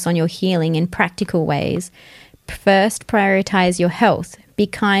focus on your healing in practical ways. First, prioritize your health. Be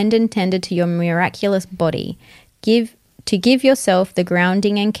kind and tender to your miraculous body. Give yourself the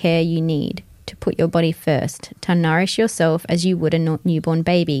grounding and care you need. To put your body first. To nourish yourself as you would a newborn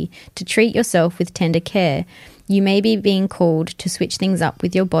baby. To treat yourself with tender care. You may be being called to switch things up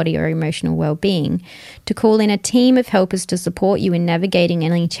with your body or emotional well-being. To call in a team of helpers to support you in navigating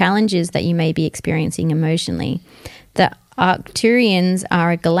any challenges that you may be experiencing emotionally. The Arcturians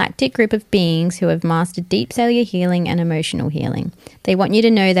are a galactic group of beings who have mastered deep cellular healing and emotional healing. They want you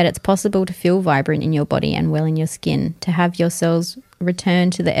to know that it's possible to feel vibrant in your body and well in your skin, to have your cells return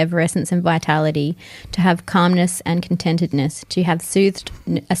to the evanescence and vitality, to have calmness and contentedness, to have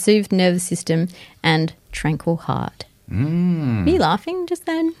a soothed nervous system and tranquil heart. Were you laughing just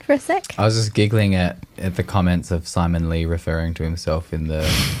then for a sec? I was just giggling at the comments of Simon Lee referring to himself in the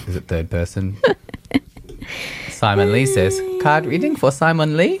third person? Simon Lee says, card reading for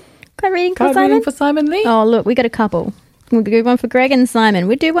Simon Lee? Card reading for Card Simon? reading for Simon Lee? Oh, look, we got a couple. We'll do one for Greg and Simon.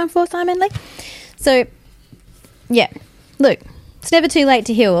 We'll do one for Simon Lee. So, yeah. Look, it's never too late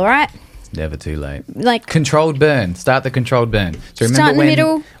to heal, all right? Never too late. Like, Controlled burn. Start the controlled burn. So remember Start in the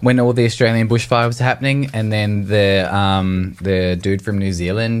middle. when all the Australian bushfire was happening, and then the dude from New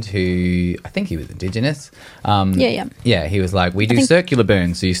Zealand who I think he was Indigenous. Yeah, he was like, we do circular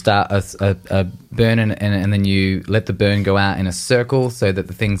burns. So you start a burn and then you let the burn go out in a circle so that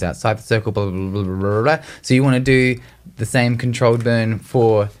the things outside the circle. Blah blah blah blah blah. Blah. So you want to do the same controlled burn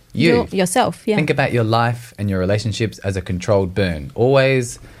for you yourself. Yeah. Think about your life and your relationships as a controlled burn.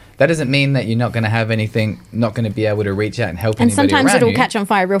 Always. That doesn't mean that you're not going to have anything, not going to be able to reach out and help And anybody sometimes around it'll you. catch on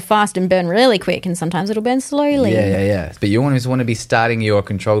fire real fast and burn really quick, and sometimes it'll burn slowly. Yeah. But you always want to be starting your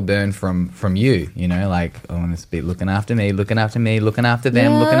controlled burn from you, you know, like, I want to be looking after me, looking after them, looking after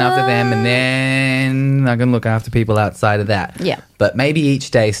them, and then I can look after people outside of that. Yeah. But maybe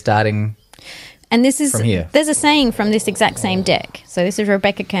each day starting And this is from here. There's a saying from this exact same deck. So this is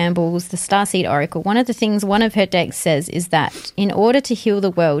Rebecca Campbell's The Starseed Oracle. One of the things one of her decks says is that in order to heal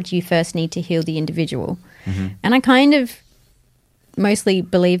the world, you first need to heal the individual. And I kind of mostly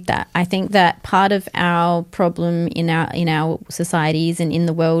believe that. I think that part of our problem in our societies and in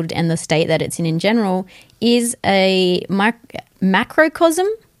the world and the state that it's in general is a macrocosm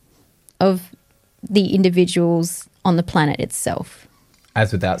of the individuals on the planet itself.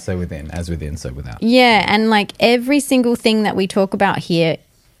 As without, so within. As within, so without. Yeah, and like every single thing that we talk about here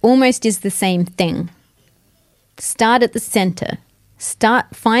almost is the same thing. Start at the center.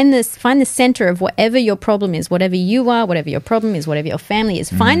 Find the center of whatever your problem is, whatever you are, whatever your problem is, whatever your family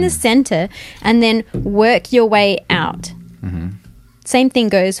is. Find the center and then work your way out. Same thing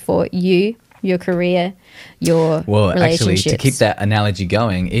goes for you, your career, your relationships. Actually, to keep that analogy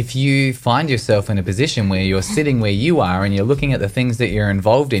going, if you find yourself in a position where you're sitting where you are and you're looking at the things that you're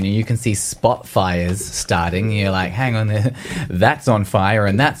involved in and you can see spot fires starting, you're like, hang on, that's on fire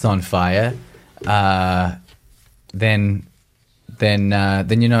and that's on fire, then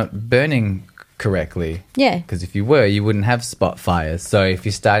you're not burning correctly. Yeah. Because if you were, you wouldn't have spot fires. So if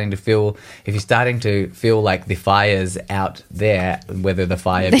you're starting to feel like the fire's out there, whether the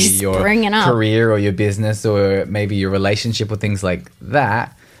fire be your career or your business or maybe your relationship or things like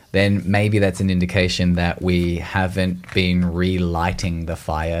that, then maybe that's an indication that we haven't been relighting the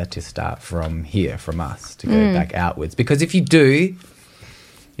fire to start from here, from us, to go back outwards. Because if you do,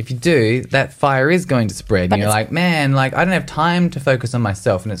 that fire is going to spread. But and you're like, man, like I don't have time to focus on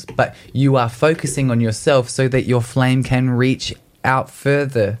myself. But you are focusing on yourself so that your flame can reach out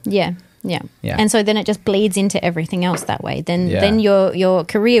further. Yeah. And so then it just bleeds into everything else that way. Then your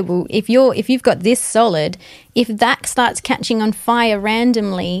career will, if you've got this solid, if that starts catching on fire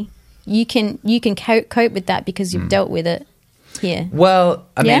randomly, you can cope with that because you've dealt with it here. Well,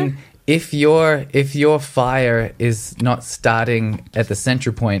 I mean, if your fire is not starting at the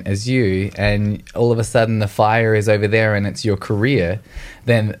central point as you, and all of a sudden the fire is over there and it's your career,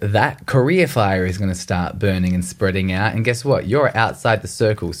 then that career fire is going to start burning and spreading out. And guess what? You're outside the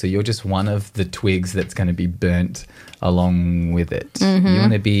circle, so you're just one of the twigs that's going to be burnt along with it. You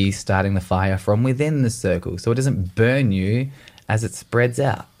want to be starting the fire from within the circle so it doesn't burn you as it spreads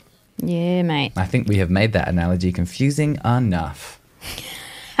out. Yeah, mate. I think we have made that analogy confusing enough.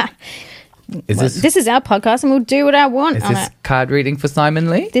 This is our podcast and we'll do what I want is on this it. Card reading for Simon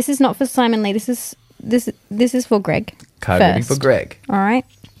Lee? This is not for Simon Lee. This is for Greg. Card reading for Greg. All right.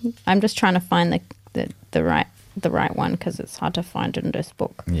 I'm just trying to find the right one because it's hard to find in this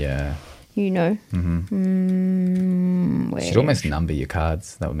book. Yeah. You know. You should almost number your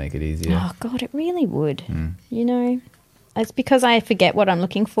cards. That would make it easier. Oh God, it really would. You know, it's because I forget what I'm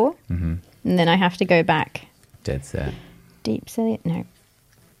looking for, and then I have to go back. Dead set. Deep set. No.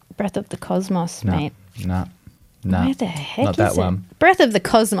 Breath of the Cosmos, mate. No. Where the heck not is that it? one. Breath of the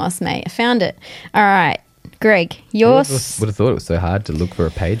Cosmos, mate. I found it. All right. Greg, yours. Would have thought it was so hard to look for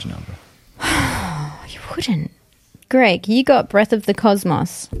a page number. You wouldn't. Greg, you got Breath of the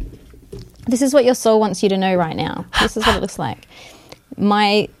Cosmos. This is what your soul wants you to know right now. This is what it looks like.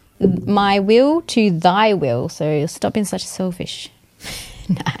 My will to thy will. So stop being such selfish.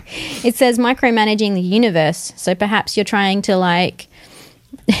 Nah. It says micromanaging the universe. So perhaps you're trying to like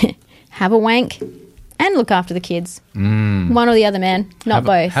have a wank and look after the kids. One or the other, man. Not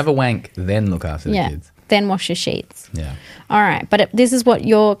both. Have a wank, then look after the kids. Then wash your sheets. Yeah. All right. But this is what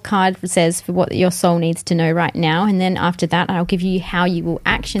your card says for what your soul needs to know right now. And then after that, I'll give you how you will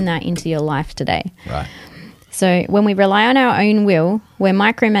action that into your life today. Right. So when we rely on our own will, we're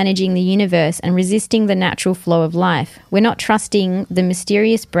micromanaging the universe and resisting the natural flow of life. We're not trusting the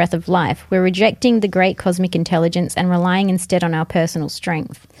mysterious breath of life. We're rejecting the great cosmic intelligence and relying instead on our personal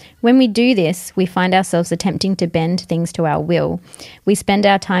strength. When we do this, we find ourselves attempting to bend things to our will. We spend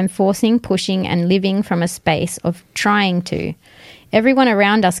our time forcing, pushing, and living from a space of trying to. Everyone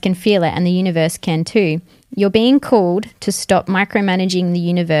around us can feel it, and the universe can too. You're being called to stop micromanaging the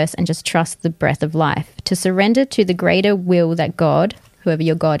universe and just trust the breath of life, to surrender to the greater will that God, whoever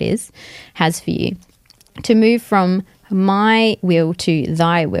your God is, has for you, to move from my will to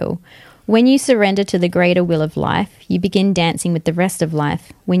thy will. When you surrender to the greater will of life, you begin dancing with the rest of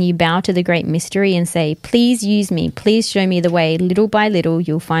life. When you bow to the great mystery and say, please use me, please show me the way, little by little,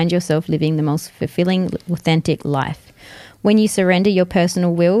 you'll find yourself living the most fulfilling, authentic life. When you surrender your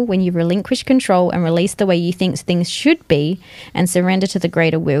personal will, when you relinquish control and release the way you think things should be and surrender to the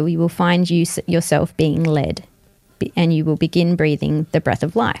greater will, you will find yourself being led and you will begin breathing the breath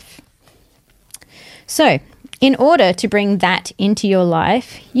of life. So, in order to bring that into your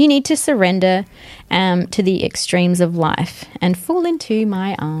life, you need to surrender to the extremes of life and fall into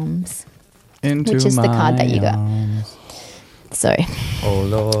my arms. Into which is the card that you my got. arms. So, Oh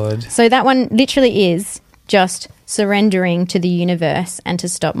Lord. so that one literally is just surrendering to the universe and to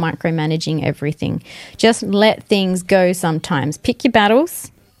stop micromanaging everything. Just let things go sometimes. Pick your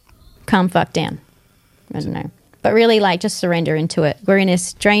battles, calm fuck down. I don't know. But really, like, just surrender into it. We're in a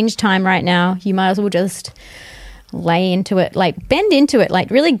strange time right now. You might as well just lay into it, like, bend into it, like,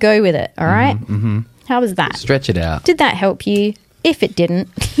 really go with it, all right? How was that? Stretch it out. Did that help you? If it didn't,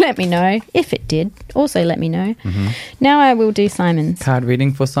 let me know. If it did, also let me know. Now I will do Simon's. Card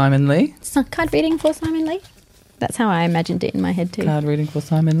reading for Simon Lee. Card reading for Simon Lee. That's how I imagined it in my head too. Card reading for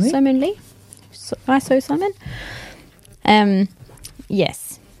Simon Lee. Simon Lee. Simon.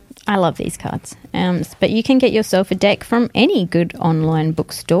 Yes, I love these cards. But you can get yourself a deck from any good online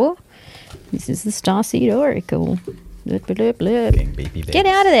bookstore. This is the Starseed Oracle. Blurp, blurp, blurp. Being beepy beeps. Get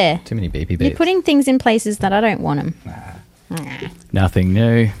out of there. Too many beepy beeps. You're putting things in places that I don't want them. Nothing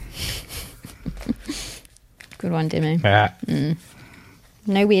new. Good one, Demo. Ah.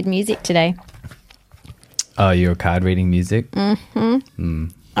 No weird music today. Oh, your card reading music. All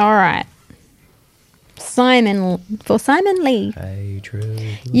right. Simon Lee. Hey, true.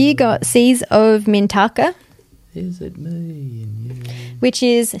 You got Seas of Mintaka, Is it me and you? which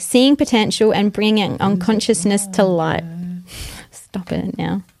is seeing potential and bringing unconsciousness to light. Stop it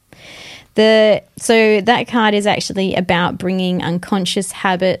now. So that card is actually about bringing unconscious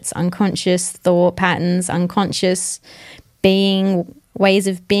habits, unconscious thought patterns, unconscious ways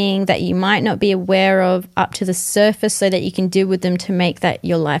of being that you might not be aware of up to the surface so that you can deal with them to make that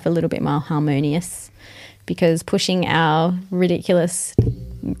your life a little bit more harmonious. Because pushing our ridiculous,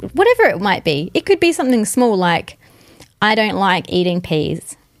 whatever it might be, it could be something small like, I don't like eating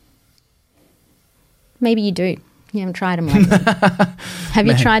peas. Maybe you do. You haven't tried them lately. Have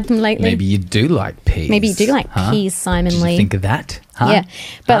you tried them lately? Maybe you do like peas. Maybe you do like peas, Simon Did Lee. you think of that? Huh? Yeah,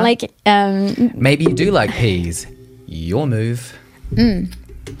 but Huh? like, Maybe you do like peas. Your move.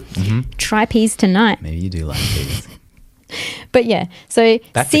 try peas tonight. Maybe you do like peas. But yeah, so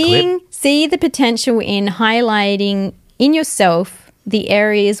That's a see the potential in highlighting in yourself the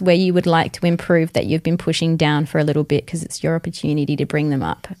areas where you would like to improve that you've been pushing down for a little bit, because it's your opportunity to bring them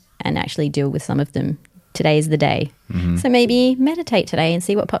up and actually deal with some of them. Today is the day. So maybe meditate today and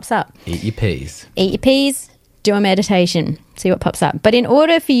see what pops up. Eat your peas. Eat your peas, do a meditation, see what pops up. But in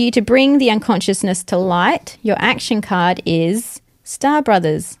order for you to bring the unconsciousness to light, your action card is Star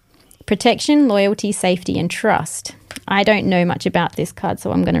Brothers. Protection, loyalty, safety, and trust. I don't know much about this card,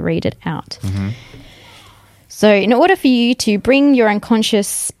 so I'm going to read it out. So in order for you to bring your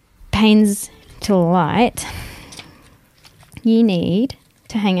unconscious pains to light, you need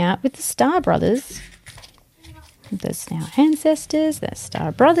to hang out with the Star Brothers. There's our ancestors, there's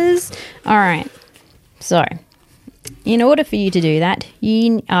Star Brothers. All right. So in order for you to do that,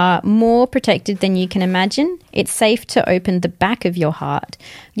 you are more protected than you can imagine. It's safe to open the back of your heart.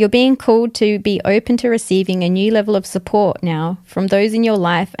 You're being called to be open to receiving a new level of support now from those in your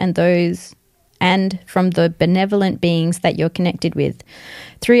life and from the benevolent beings that you're connected with.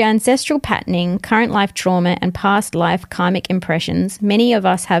 Through ancestral patterning, current life trauma, and past life karmic impressions, many of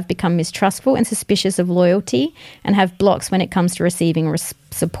us have become mistrustful and suspicious of loyalty and have blocks when it comes to receiving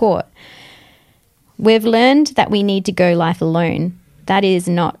support. We've learned that we need to go life alone, that it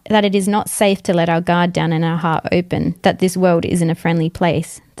is not safe to let our guard down and our heart open, that this world isn't a friendly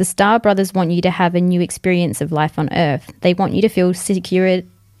place. The Star Brothers want you to have a new experience of life on Earth. They want you to feel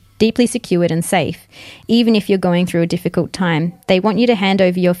deeply secured and safe, even if you're going through a difficult time. They want you to hand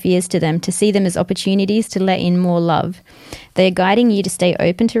over your fears to them, to see them as opportunities to let in more love. They are guiding you to stay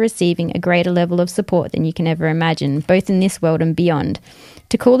open to receiving a greater level of support than you can ever imagine, both in this world and beyond.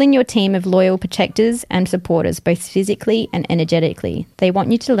 To call in your team of loyal protectors and supporters, both physically and energetically. They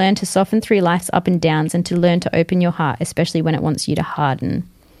want you to learn to soften through life's up and downs and to learn to open your heart, especially when it wants you to harden.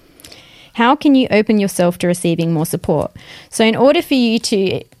 How can you open yourself to receiving more support? So in order for you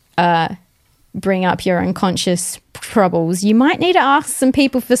to bring up your unconscious troubles, you might need to ask some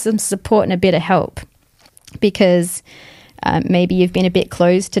people for some support and a bit of help, because maybe you've been a bit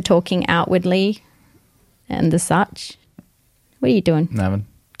closed to talking outwardly and the such. What are you doing? Nothing.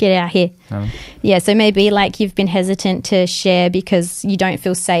 Get out here. Nothing. Yeah, so maybe like you've been hesitant to share because you don't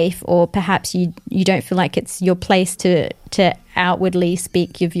feel safe, or perhaps you don't feel like it's your place to outwardly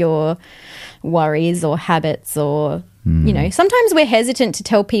speak of your worries or habits or You know, sometimes we're hesitant to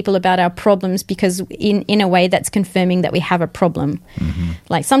tell people about our problems because in a way that's confirming that we have a problem.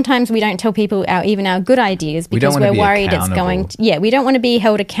 Like sometimes we don't tell people even our good ideas because we're worried it's going to, we don't want to be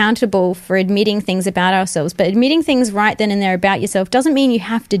held accountable for admitting things about ourselves. But admitting things right then and there about yourself doesn't mean you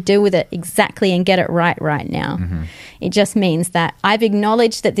have to deal with it exactly and get it right now. It just means that I've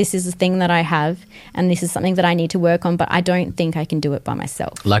acknowledged that this is a thing that I have and this is something that I need to work on, but I don't think I can do it by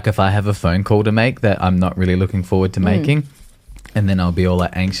myself. Like if I have a phone call to make that I'm not really looking forward to making, and then I'll be all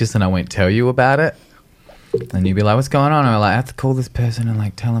like anxious and I won't tell you about it. And you'll be like, what's going on? And I'm like, I have to call this person and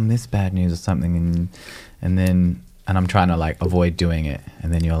like tell them this bad news or something. And I'm trying to like avoid doing it.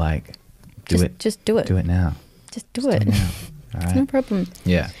 And then you're like, Just do it. Do it now. Just do it. Now. All right. It's no problem.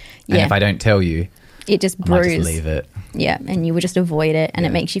 Yeah. And if I don't tell you, it just I might brews. just leave it. Yeah, and you would just avoid it and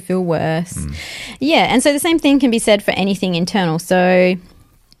it makes you feel worse. Yeah, and so the same thing can be said for anything internal. So,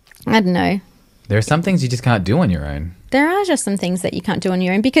 I don't know. There are some things you just can't do on your own. There are just some things that you can't do on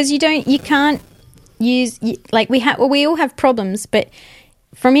your own because you can't use, like we all have problems, but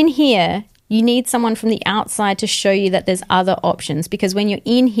from in here, you need someone from the outside to show you that there's other options because when you're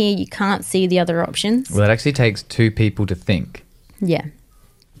in here, you can't see the other options. Well, it actually takes two people to think. Yeah.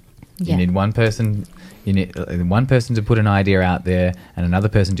 You need one person. You need one person to put an idea out there, and another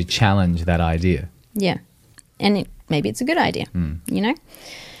person to challenge that idea. Yeah, and maybe it's a good idea. You know.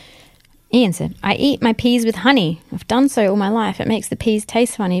 Ian said, "I eat my peas with honey. I've done so all my life. It makes the peas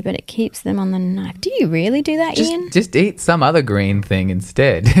taste funny, but it keeps them on the knife." Do you really do that, Ian? Just eat some other green thing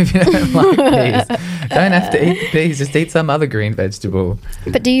instead. If you don't like peas, don't have to eat peas. Just eat some other green vegetable.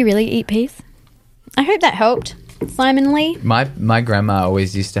 But do you really eat peas? I hope that helped. Simon Lee? My grandma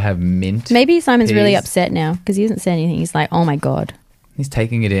always used to have mint. Maybe Simon's peas. really upset now because he hasn't said anything. He's like, oh my God. He's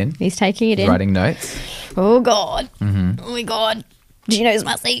taking it in. He's taking it in. Writing notes. Oh God. Oh my God. Do you know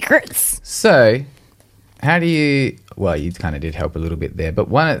my secrets? So, how do you... Well, you kind of did help a little bit there. But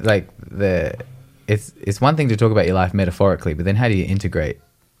it's one thing to talk about your life metaphorically, but then how do you integrate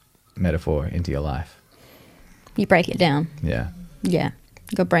metaphor into your life? You break it down. Yeah. Yeah.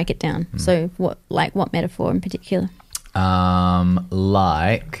 You got to break it down. So what metaphor in particular?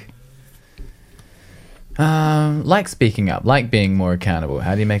 Like speaking up, like being more accountable.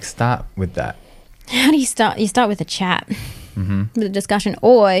 How do you start with that? How do you start? You start with a chat, with a discussion,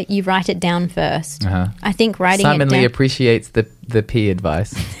 or you write it down first. I think writing Simon it down... Lee appreciates the pea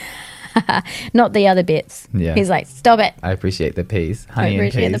advice. Not the other bits. Yeah. He's like, stop it. I appreciate the peas. I Honey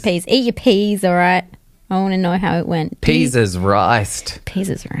appreciate and the peas. peas. Eat your peas, all right? I want to know how it went. Peas as rice. Peas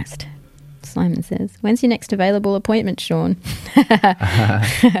as rest. Simon says, when's your next available appointment, Sean?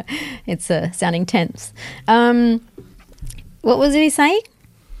 It's sounding tense. What was it he say?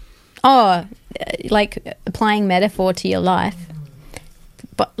 Oh, like applying metaphor to your life.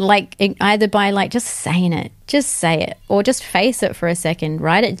 But like either by like just saying it. Just say it. Or just face it for a second.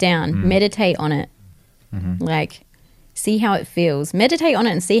 Write it down. Meditate on it. Like... see how it feels. Meditate on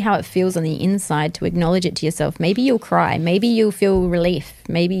it and see how it feels on the inside to acknowledge it to yourself. Maybe you'll cry. Maybe you'll feel relief.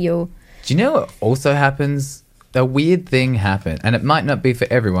 Maybe you'll... Do you know what also happens? A weird thing happens. And it might not be for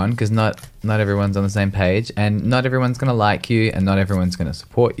everyone because not everyone's on the same page and not everyone's going to like you and not everyone's going to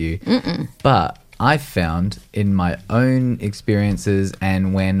support you. But I've found in my own experiences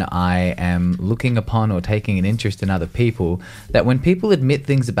and when I am looking upon or taking an interest in other people that when people admit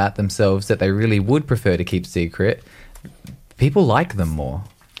things about themselves that they really would prefer to keep secret... people like them more.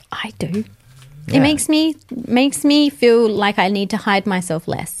 I do. Yeah. It makes me feel like I need to hide myself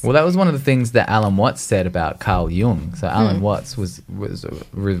less. Well, that was one of the things that Alan Watts said about Carl Jung. So Alan Watts was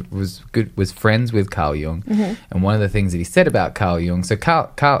friends with Carl Jung, and one of the things that he said about Carl Jung. So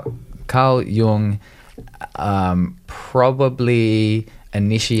Carl Jung probably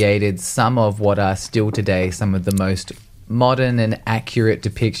initiated some of what are still today some of the most modern and accurate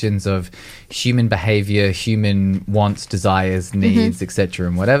depictions of human behavior, human wants, desires, needs, etc.,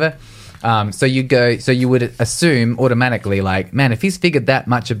 and whatever. So you would assume automatically, like, man, if he's figured that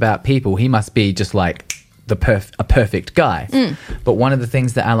much about people, he must be just like a perfect guy. But one of the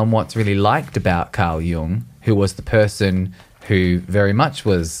things that Alan Watts really liked about Carl Jung, who was the person who very much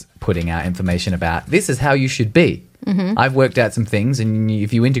was putting out information about this is how you should be. I've worked out some things, and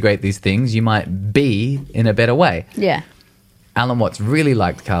if you integrate these things, you might be in a better way. Yeah. Alan Watts really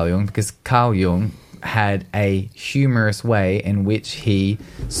liked Carl Jung because Carl Jung had a humorous way in which he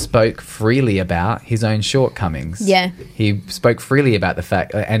spoke freely about his own shortcomings. Yeah. He spoke freely about the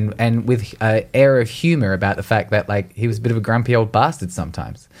fact, and with an air of humor about the fact that, like, he was a bit of a grumpy old bastard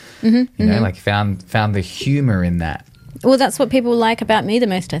sometimes. You know, like found the humor in that. Well, that's what people like about me the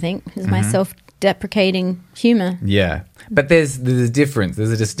most, I think, is my self-deprecating humor. Yeah. But there's a difference.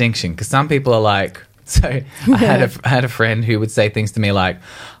 There's a distinction because some people are like, So I had a friend who would say things to me like,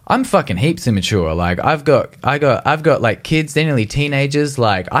 I'm fucking heaps immature. Like I've got like kids, they're nearly teenagers.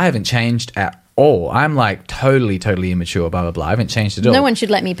 Like I haven't changed at all. I'm like totally immature, blah, blah, blah. I haven't changed at all. No one should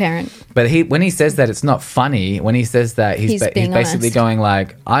let me parent. But when he says that, it's not funny. When he says that, he's being basically honest. going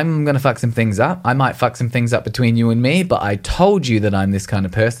like, I'm going to fuck some things up. I might fuck some things up between you and me, but I told you that I'm this kind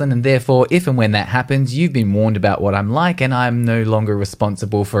of person. And therefore, if and when that happens, you've been warned about what I'm like, and I'm no longer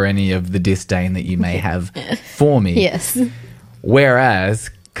responsible for any of the disdain that you may have for me. Yes. Whereas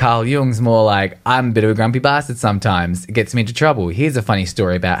Carl Jung's more like, I'm a bit of a grumpy bastard sometimes. It gets me into trouble. Here's a funny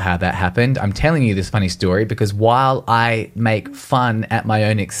story about how that happened. I'm telling you this funny story because while I make fun at my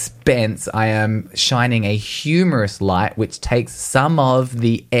own expense, I am shining a humorous light which takes some of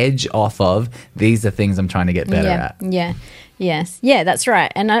the edge off of these are things I'm trying to get better at. Yeah. Yes. Yeah, that's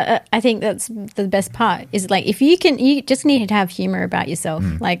right. And I think that's the best part is like if you just need to have humor about yourself.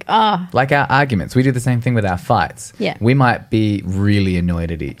 Like, Like our arguments. We do the same thing with our fights. Yeah. We might be really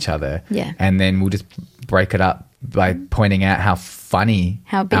annoyed at each other. Yeah. And then we'll just break it up by pointing out how funny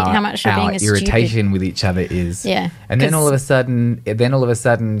How much you're our being a irritation with each other is. Yeah, And then 'cause- all of a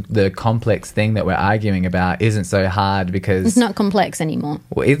sudden the complex thing that we're arguing about isn't so hard because it's not complex anymore.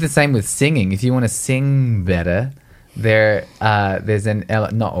 well, it's the same with singing. If you want to sing better, there's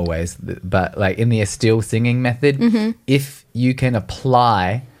not always, but like in the Estelle singing method, Mm-hmm. if you can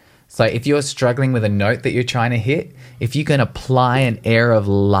apply, so if you're struggling with a note that you're trying to hit, if you can apply an air of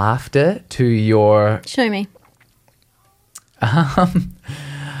laughter to your, Show me.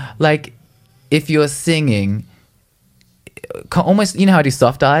 like if you're singing, almost, you know how I do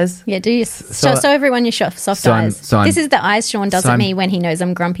soft eyes? Yeah, do you so everyone you soft so I'm- eyes. so I'm- This is the eyes Sean does so at I'm- me when he knows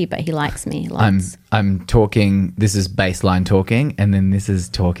I'm grumpy, but he likes me lots. I'm talking, this is baseline talking, and then this is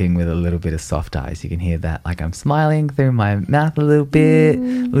talking with a little bit of soft eyes. You can hear that, like I'm smiling through my mouth a little bit, a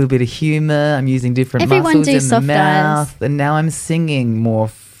little bit of humor. I'm using different Everyone muscles do in the soft eyes. mouth, and now I'm singing more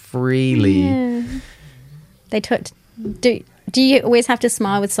freely. Yeah. Do you always have to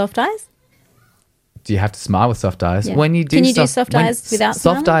smile with soft eyes? Do you have to smile with soft eyes? Yeah. When you do Can you do soft eyes without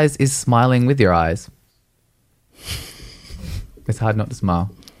soft smiling? eyes is smiling with your eyes. It's hard not to smile.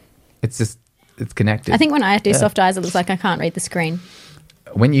 It's connected. I think when I do Yeah. soft eyes, it looks like I can't read the screen.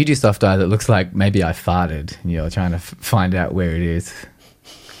 When you do soft eyes, it looks like maybe I farted. You're trying to find out where it is.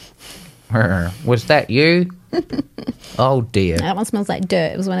 Was that you? Oh, dear. That one smells like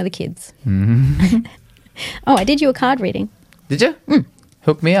dirt. It was one of the kids. Mm-hmm. Oh, I did you a card reading. Did you?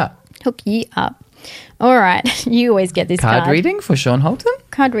 Hook me up. Hook you up. All right. You always get this Card reading for Sean Holton?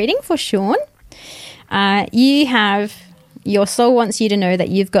 Card reading for Sean. You have your soul wants you to know that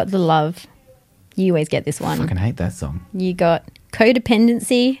you've got the love. You always get this I one. fucking hate that song. You got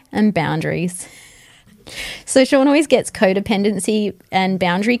codependency and boundaries. So Sean always gets codependency and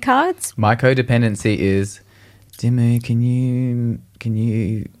boundary cards. My codependency is, Dimmu, can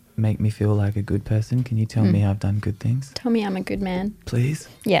you make me feel like a good person? Can you tell me I've done good things? Tell me I'm a good man. Please?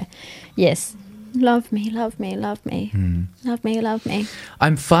 Yeah. Yes. Love me, love me, love me. Love me, love me.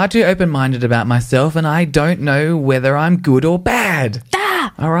 I'm far too open-minded about myself and I don't know whether I'm good or bad.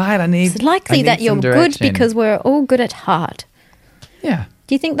 All right, I need It's likely I need that you're some good direction. because we're all good at heart. Yeah.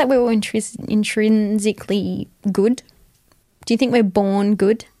 Do you think that we're all intrinsically good? Do you think we're born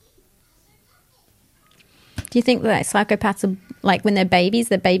good? Do you think that psychopaths are, like when they're baby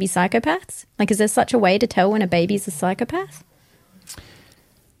psychopaths? Like, is there such a way to tell when a baby's a psychopath?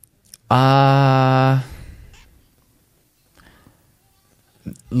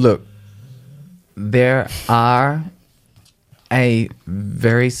 Look, there are a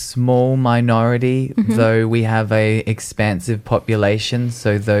very small minority, though we have a expansive population,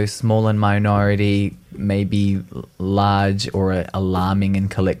 so those smaller minority may be large or an alarming and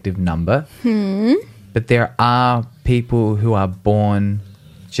collective number. But there are people who are born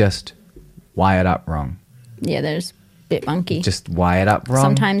just wired up wrong. Yeah, there's a bit monkey. Just wired up wrong.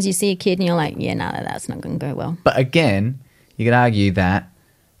 Sometimes you see a kid and you're like, yeah, no, that's not going to go well. But again, you could argue that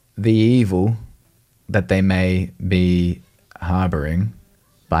the evil that they may be harboring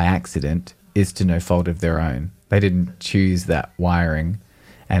by accident is to no fault of their own. They didn't choose that wiring.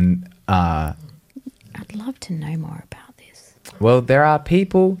 And, I'd love to know more about this. well, there are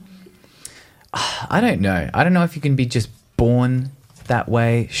people... I don't know. I don't know if you can be just born that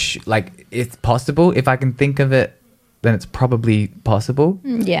way. Like, it's possible. If I can think of it, then it's probably possible.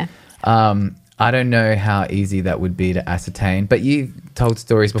 Yeah. I don't know how easy that would be to ascertain, but you've told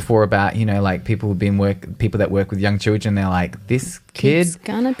stories before about, you know, like people that work with young children. They're like, this kid, It's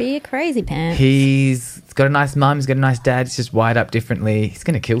going to be a crazy pants. he's got a nice mum, he's got a nice dad, he's just wired up differently. He's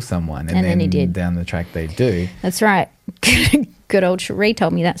going to kill someone. And then he did. Down the track they do. That's right. Good old Cherie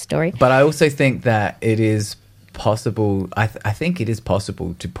told me that story. But I also think that it is possible. I think it is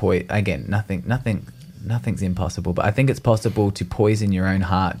possible to again, nothing's impossible, but I think it's possible to poison your own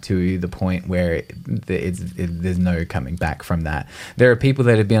heart to the point where there's no coming back from that. There are people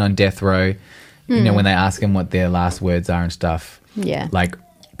that have been on death row, you know, when they ask them what their last words are and stuff. Yeah. Like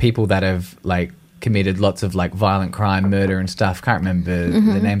people that have like committed lots of like violent crime, murder and stuff. Can't remember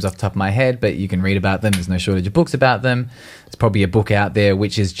the names off the top of my head, but you can read about them. There's no shortage of books about them. There's probably a book out there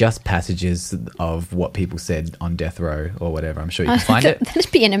which is just passages of what people said on death row or whatever. I'm sure you can find it.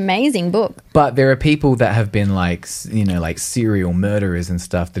 That'd be an amazing book. But there are people that have been like, you know, like serial murderers and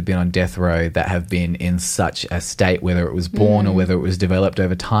stuff that have been on death row that have been in such a state, whether it was born or whether it was developed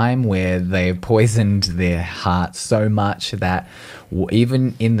over time, where they've poisoned their heart so much that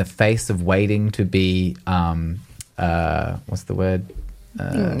even in the face of waiting to be, what's the word?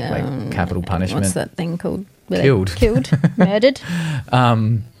 Like capital punishment. What's that thing called? Killed. Murdered.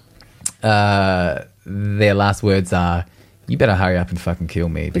 Their last words are, "You better hurry up and fucking kill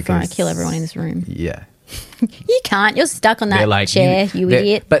me Before I kill everyone in this room. Yeah. You can't. You're stuck on that They're like, chair, you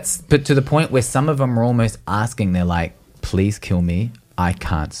idiot. But to the point where some of them are almost asking, they're like, "Please kill me. I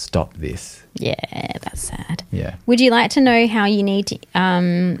can't stop this." Yeah, that's sad. Yeah. Would you like to know how you need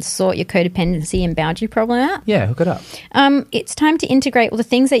to sort your codependency and boundary problem out? Yeah, hook it up. It's time to integrate all the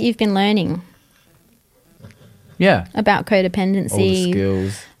things that you've been learning Yeah. about All the codependency,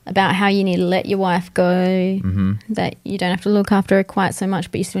 skills. about how you need to let your wife go, that you don't have to look after her quite so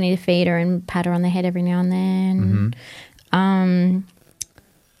much, but you still need to feed her and pat her on the head every now and then.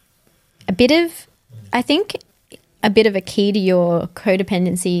 A bit of a key to your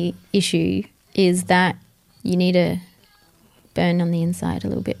codependency issue is that you need to burn on the inside a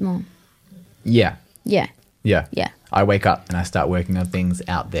little bit more. Yeah. Yeah, Yeah. yeah, I wake up and I start working on things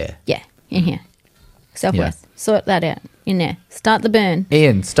out there. yeah, in here. Self-worth. Sort that out in there. Start the burn.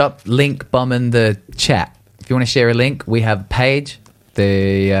 Ian, stop link bombing the chat. If you want to share a link, we have a page,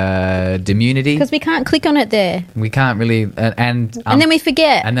 the Demunity. Because we can't click on it there. We can't really... and And then we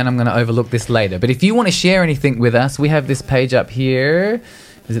forget. And then I'm going to overlook this later. But if you want to share anything with us, we have this page up here.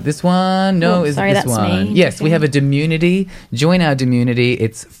 Is it this one? No, Oh, is sorry, it this that's one? me. Yes, we have a Demunity. Join our Demunity.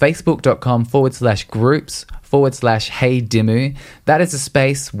 It's facebook.com/groups/Hey Dimu. That is a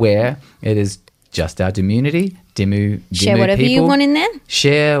space where it is just our Demunity. Dimu Share whatever people. you want in there.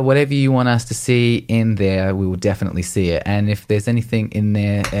 Share whatever you want us to see in there. We will definitely see it. And if there's anything in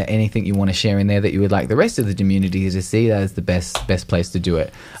there, anything you want to share in there that you would like the rest of the community to see, that is the best place to do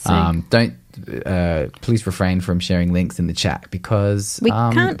it. Please refrain from sharing links in the chat because We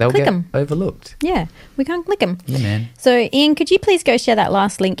can't they'll click get 'em. overlooked. Yeah, we can't click them. Yeah, man. So, Ian, could you please go share that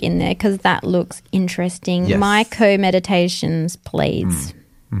last link in there because that looks interesting. Yes. My co-meditations, please.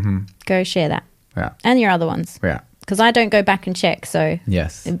 Go share that. Yeah. And your other ones. Yeah. Because I don't go back and check, so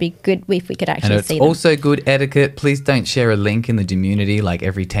Yes. it'd be good if we could And actually it's see them. also good etiquette. Please don't share a link in the community like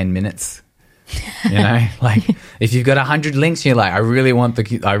every 10 minutes. You know, like if you've got 100 links, you're like, I really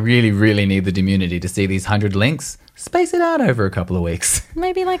really need the community to see these 100 links. Space it out over a couple of weeks.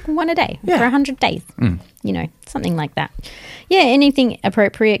 Maybe like one a day Yeah. for 100 days. You know, something like that. Yeah, anything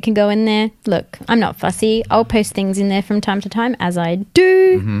appropriate can go in there. Look, I'm not fussy. I'll post things in there from time to time as I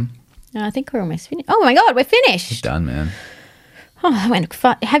do. I think we're almost finished. Oh my God, we're finished. Done, man. Oh, that went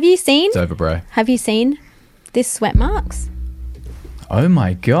Have you seen? It's over, bro. Have you seen this sweat marks? Oh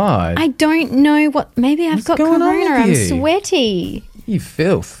my God. I don't know what. Maybe I've What's got going on corona. with I'm you? sweaty. You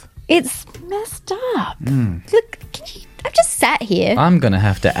filth. It's messed up. Look, I've just sat here. I'm going to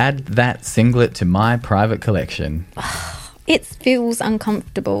have to add that singlet to my private collection. It feels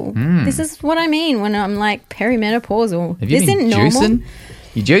uncomfortable. This is what I mean when I'm like perimenopausal. Have you This been isn't normal. juicing?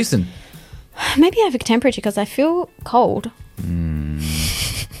 You juicing? Maybe I have a temperature because I feel cold.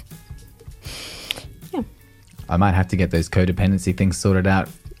 I might have to get those codependency things sorted out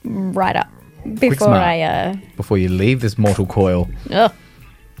Right up before smart. I before you leave this mortal coil.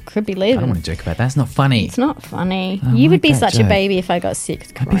 could be I leaving. don't want to joke about that. That's not funny. It's not funny. I You would like be that such a joke. baby if I got sick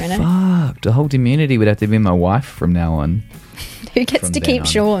with I'd be corona. fucked. The whole community would have to be my wife from now on. Who gets From to then keep on.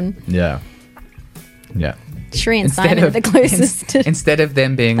 Sean? Yeah. Yeah. Shree and Simon are the closest. Instead of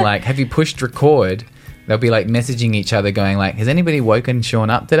them being like, have you pushed record? They'll be like messaging each other going like, has anybody woken Sean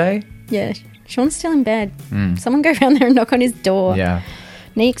up today? Yeah, Sean's still in bed. Someone go around there and knock on his door. Yeah.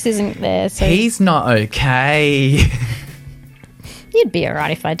 Neeks isn't there, so He's not okay. you'd be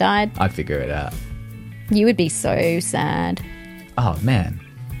alright if I died. I'd figure it out. You would be so sad. Oh, man.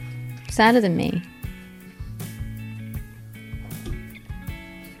 Sadder than me.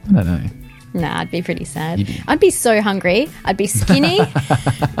 I don't know. Nah, I'd be pretty sad. You'd be- I'd be so hungry. I'd be skinny.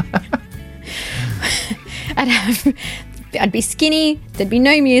 I'd have I'd be skinny. There'd be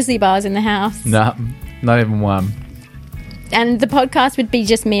no muesli bars in the house. No, not even one. And the podcast would be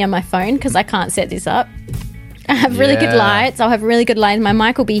just me on my phone because I can't set this up. I have really good Yeah. lights. I'll have really good lights. My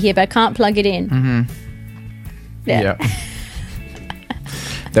mic will be here, but I can't plug it in. Mm-hmm. Yeah.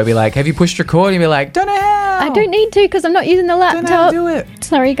 They'll be like, have you pushed record? And you'll be like, don't know how. I don't need to because I'm not using the Don't know how laptop. to do it.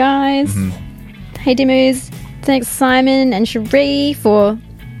 Sorry, guys. Hey, Dimmoos. Thanks, Simon and Cherie, for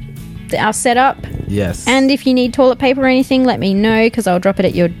our setup. Yes. And if you need toilet paper or anything, let me know because I'll drop it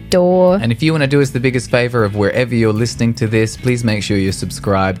at your door. And if you want to do us the biggest favor of wherever you're listening to this, please make sure you're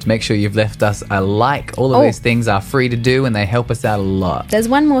subscribed. Make sure you've left us a like. All of Oh. these things are free to do and they help us out a lot. There's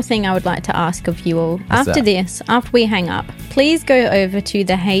one more thing I would like to ask of you all. After that? this, after we hang up, please go over to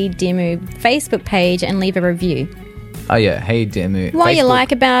the Hey Dimmu Facebook page and leave a review. Oh, yeah. Hey, Demu. What you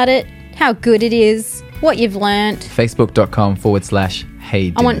like about it, how good it is, what you've learnt.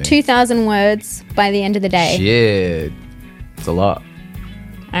 Facebook.com/Hey Demu. I want 2,000 words by the end of the day. Shit. It's a lot.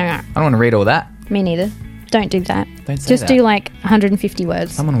 I don't know. I don't want to read all that. Me neither. Don't do that. Don't say Just that. do like 150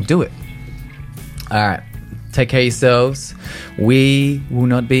 words. Someone will do it. All right. Take care of yourselves. We will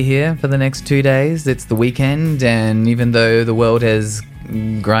not be here for the next 2 days. It's the weekend, and even though the world has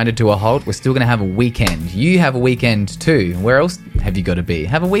grinded to a halt, we're still going to have a weekend. You have a weekend too. Where else have you got to be?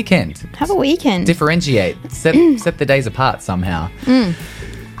 Have a weekend. Have a weekend. Differentiate. Set the days apart somehow.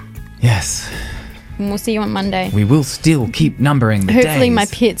 Yes. And we'll see you on Monday. We will still keep numbering the Hopefully days. my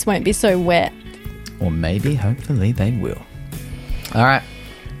pits won't be so wet. Or maybe, hopefully, they will. All right.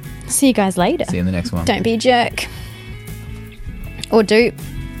 See you guys later. See you in the next one. Don't be a jerk. Or do.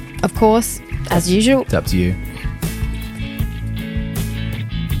 Of course, as usual. It's up to you.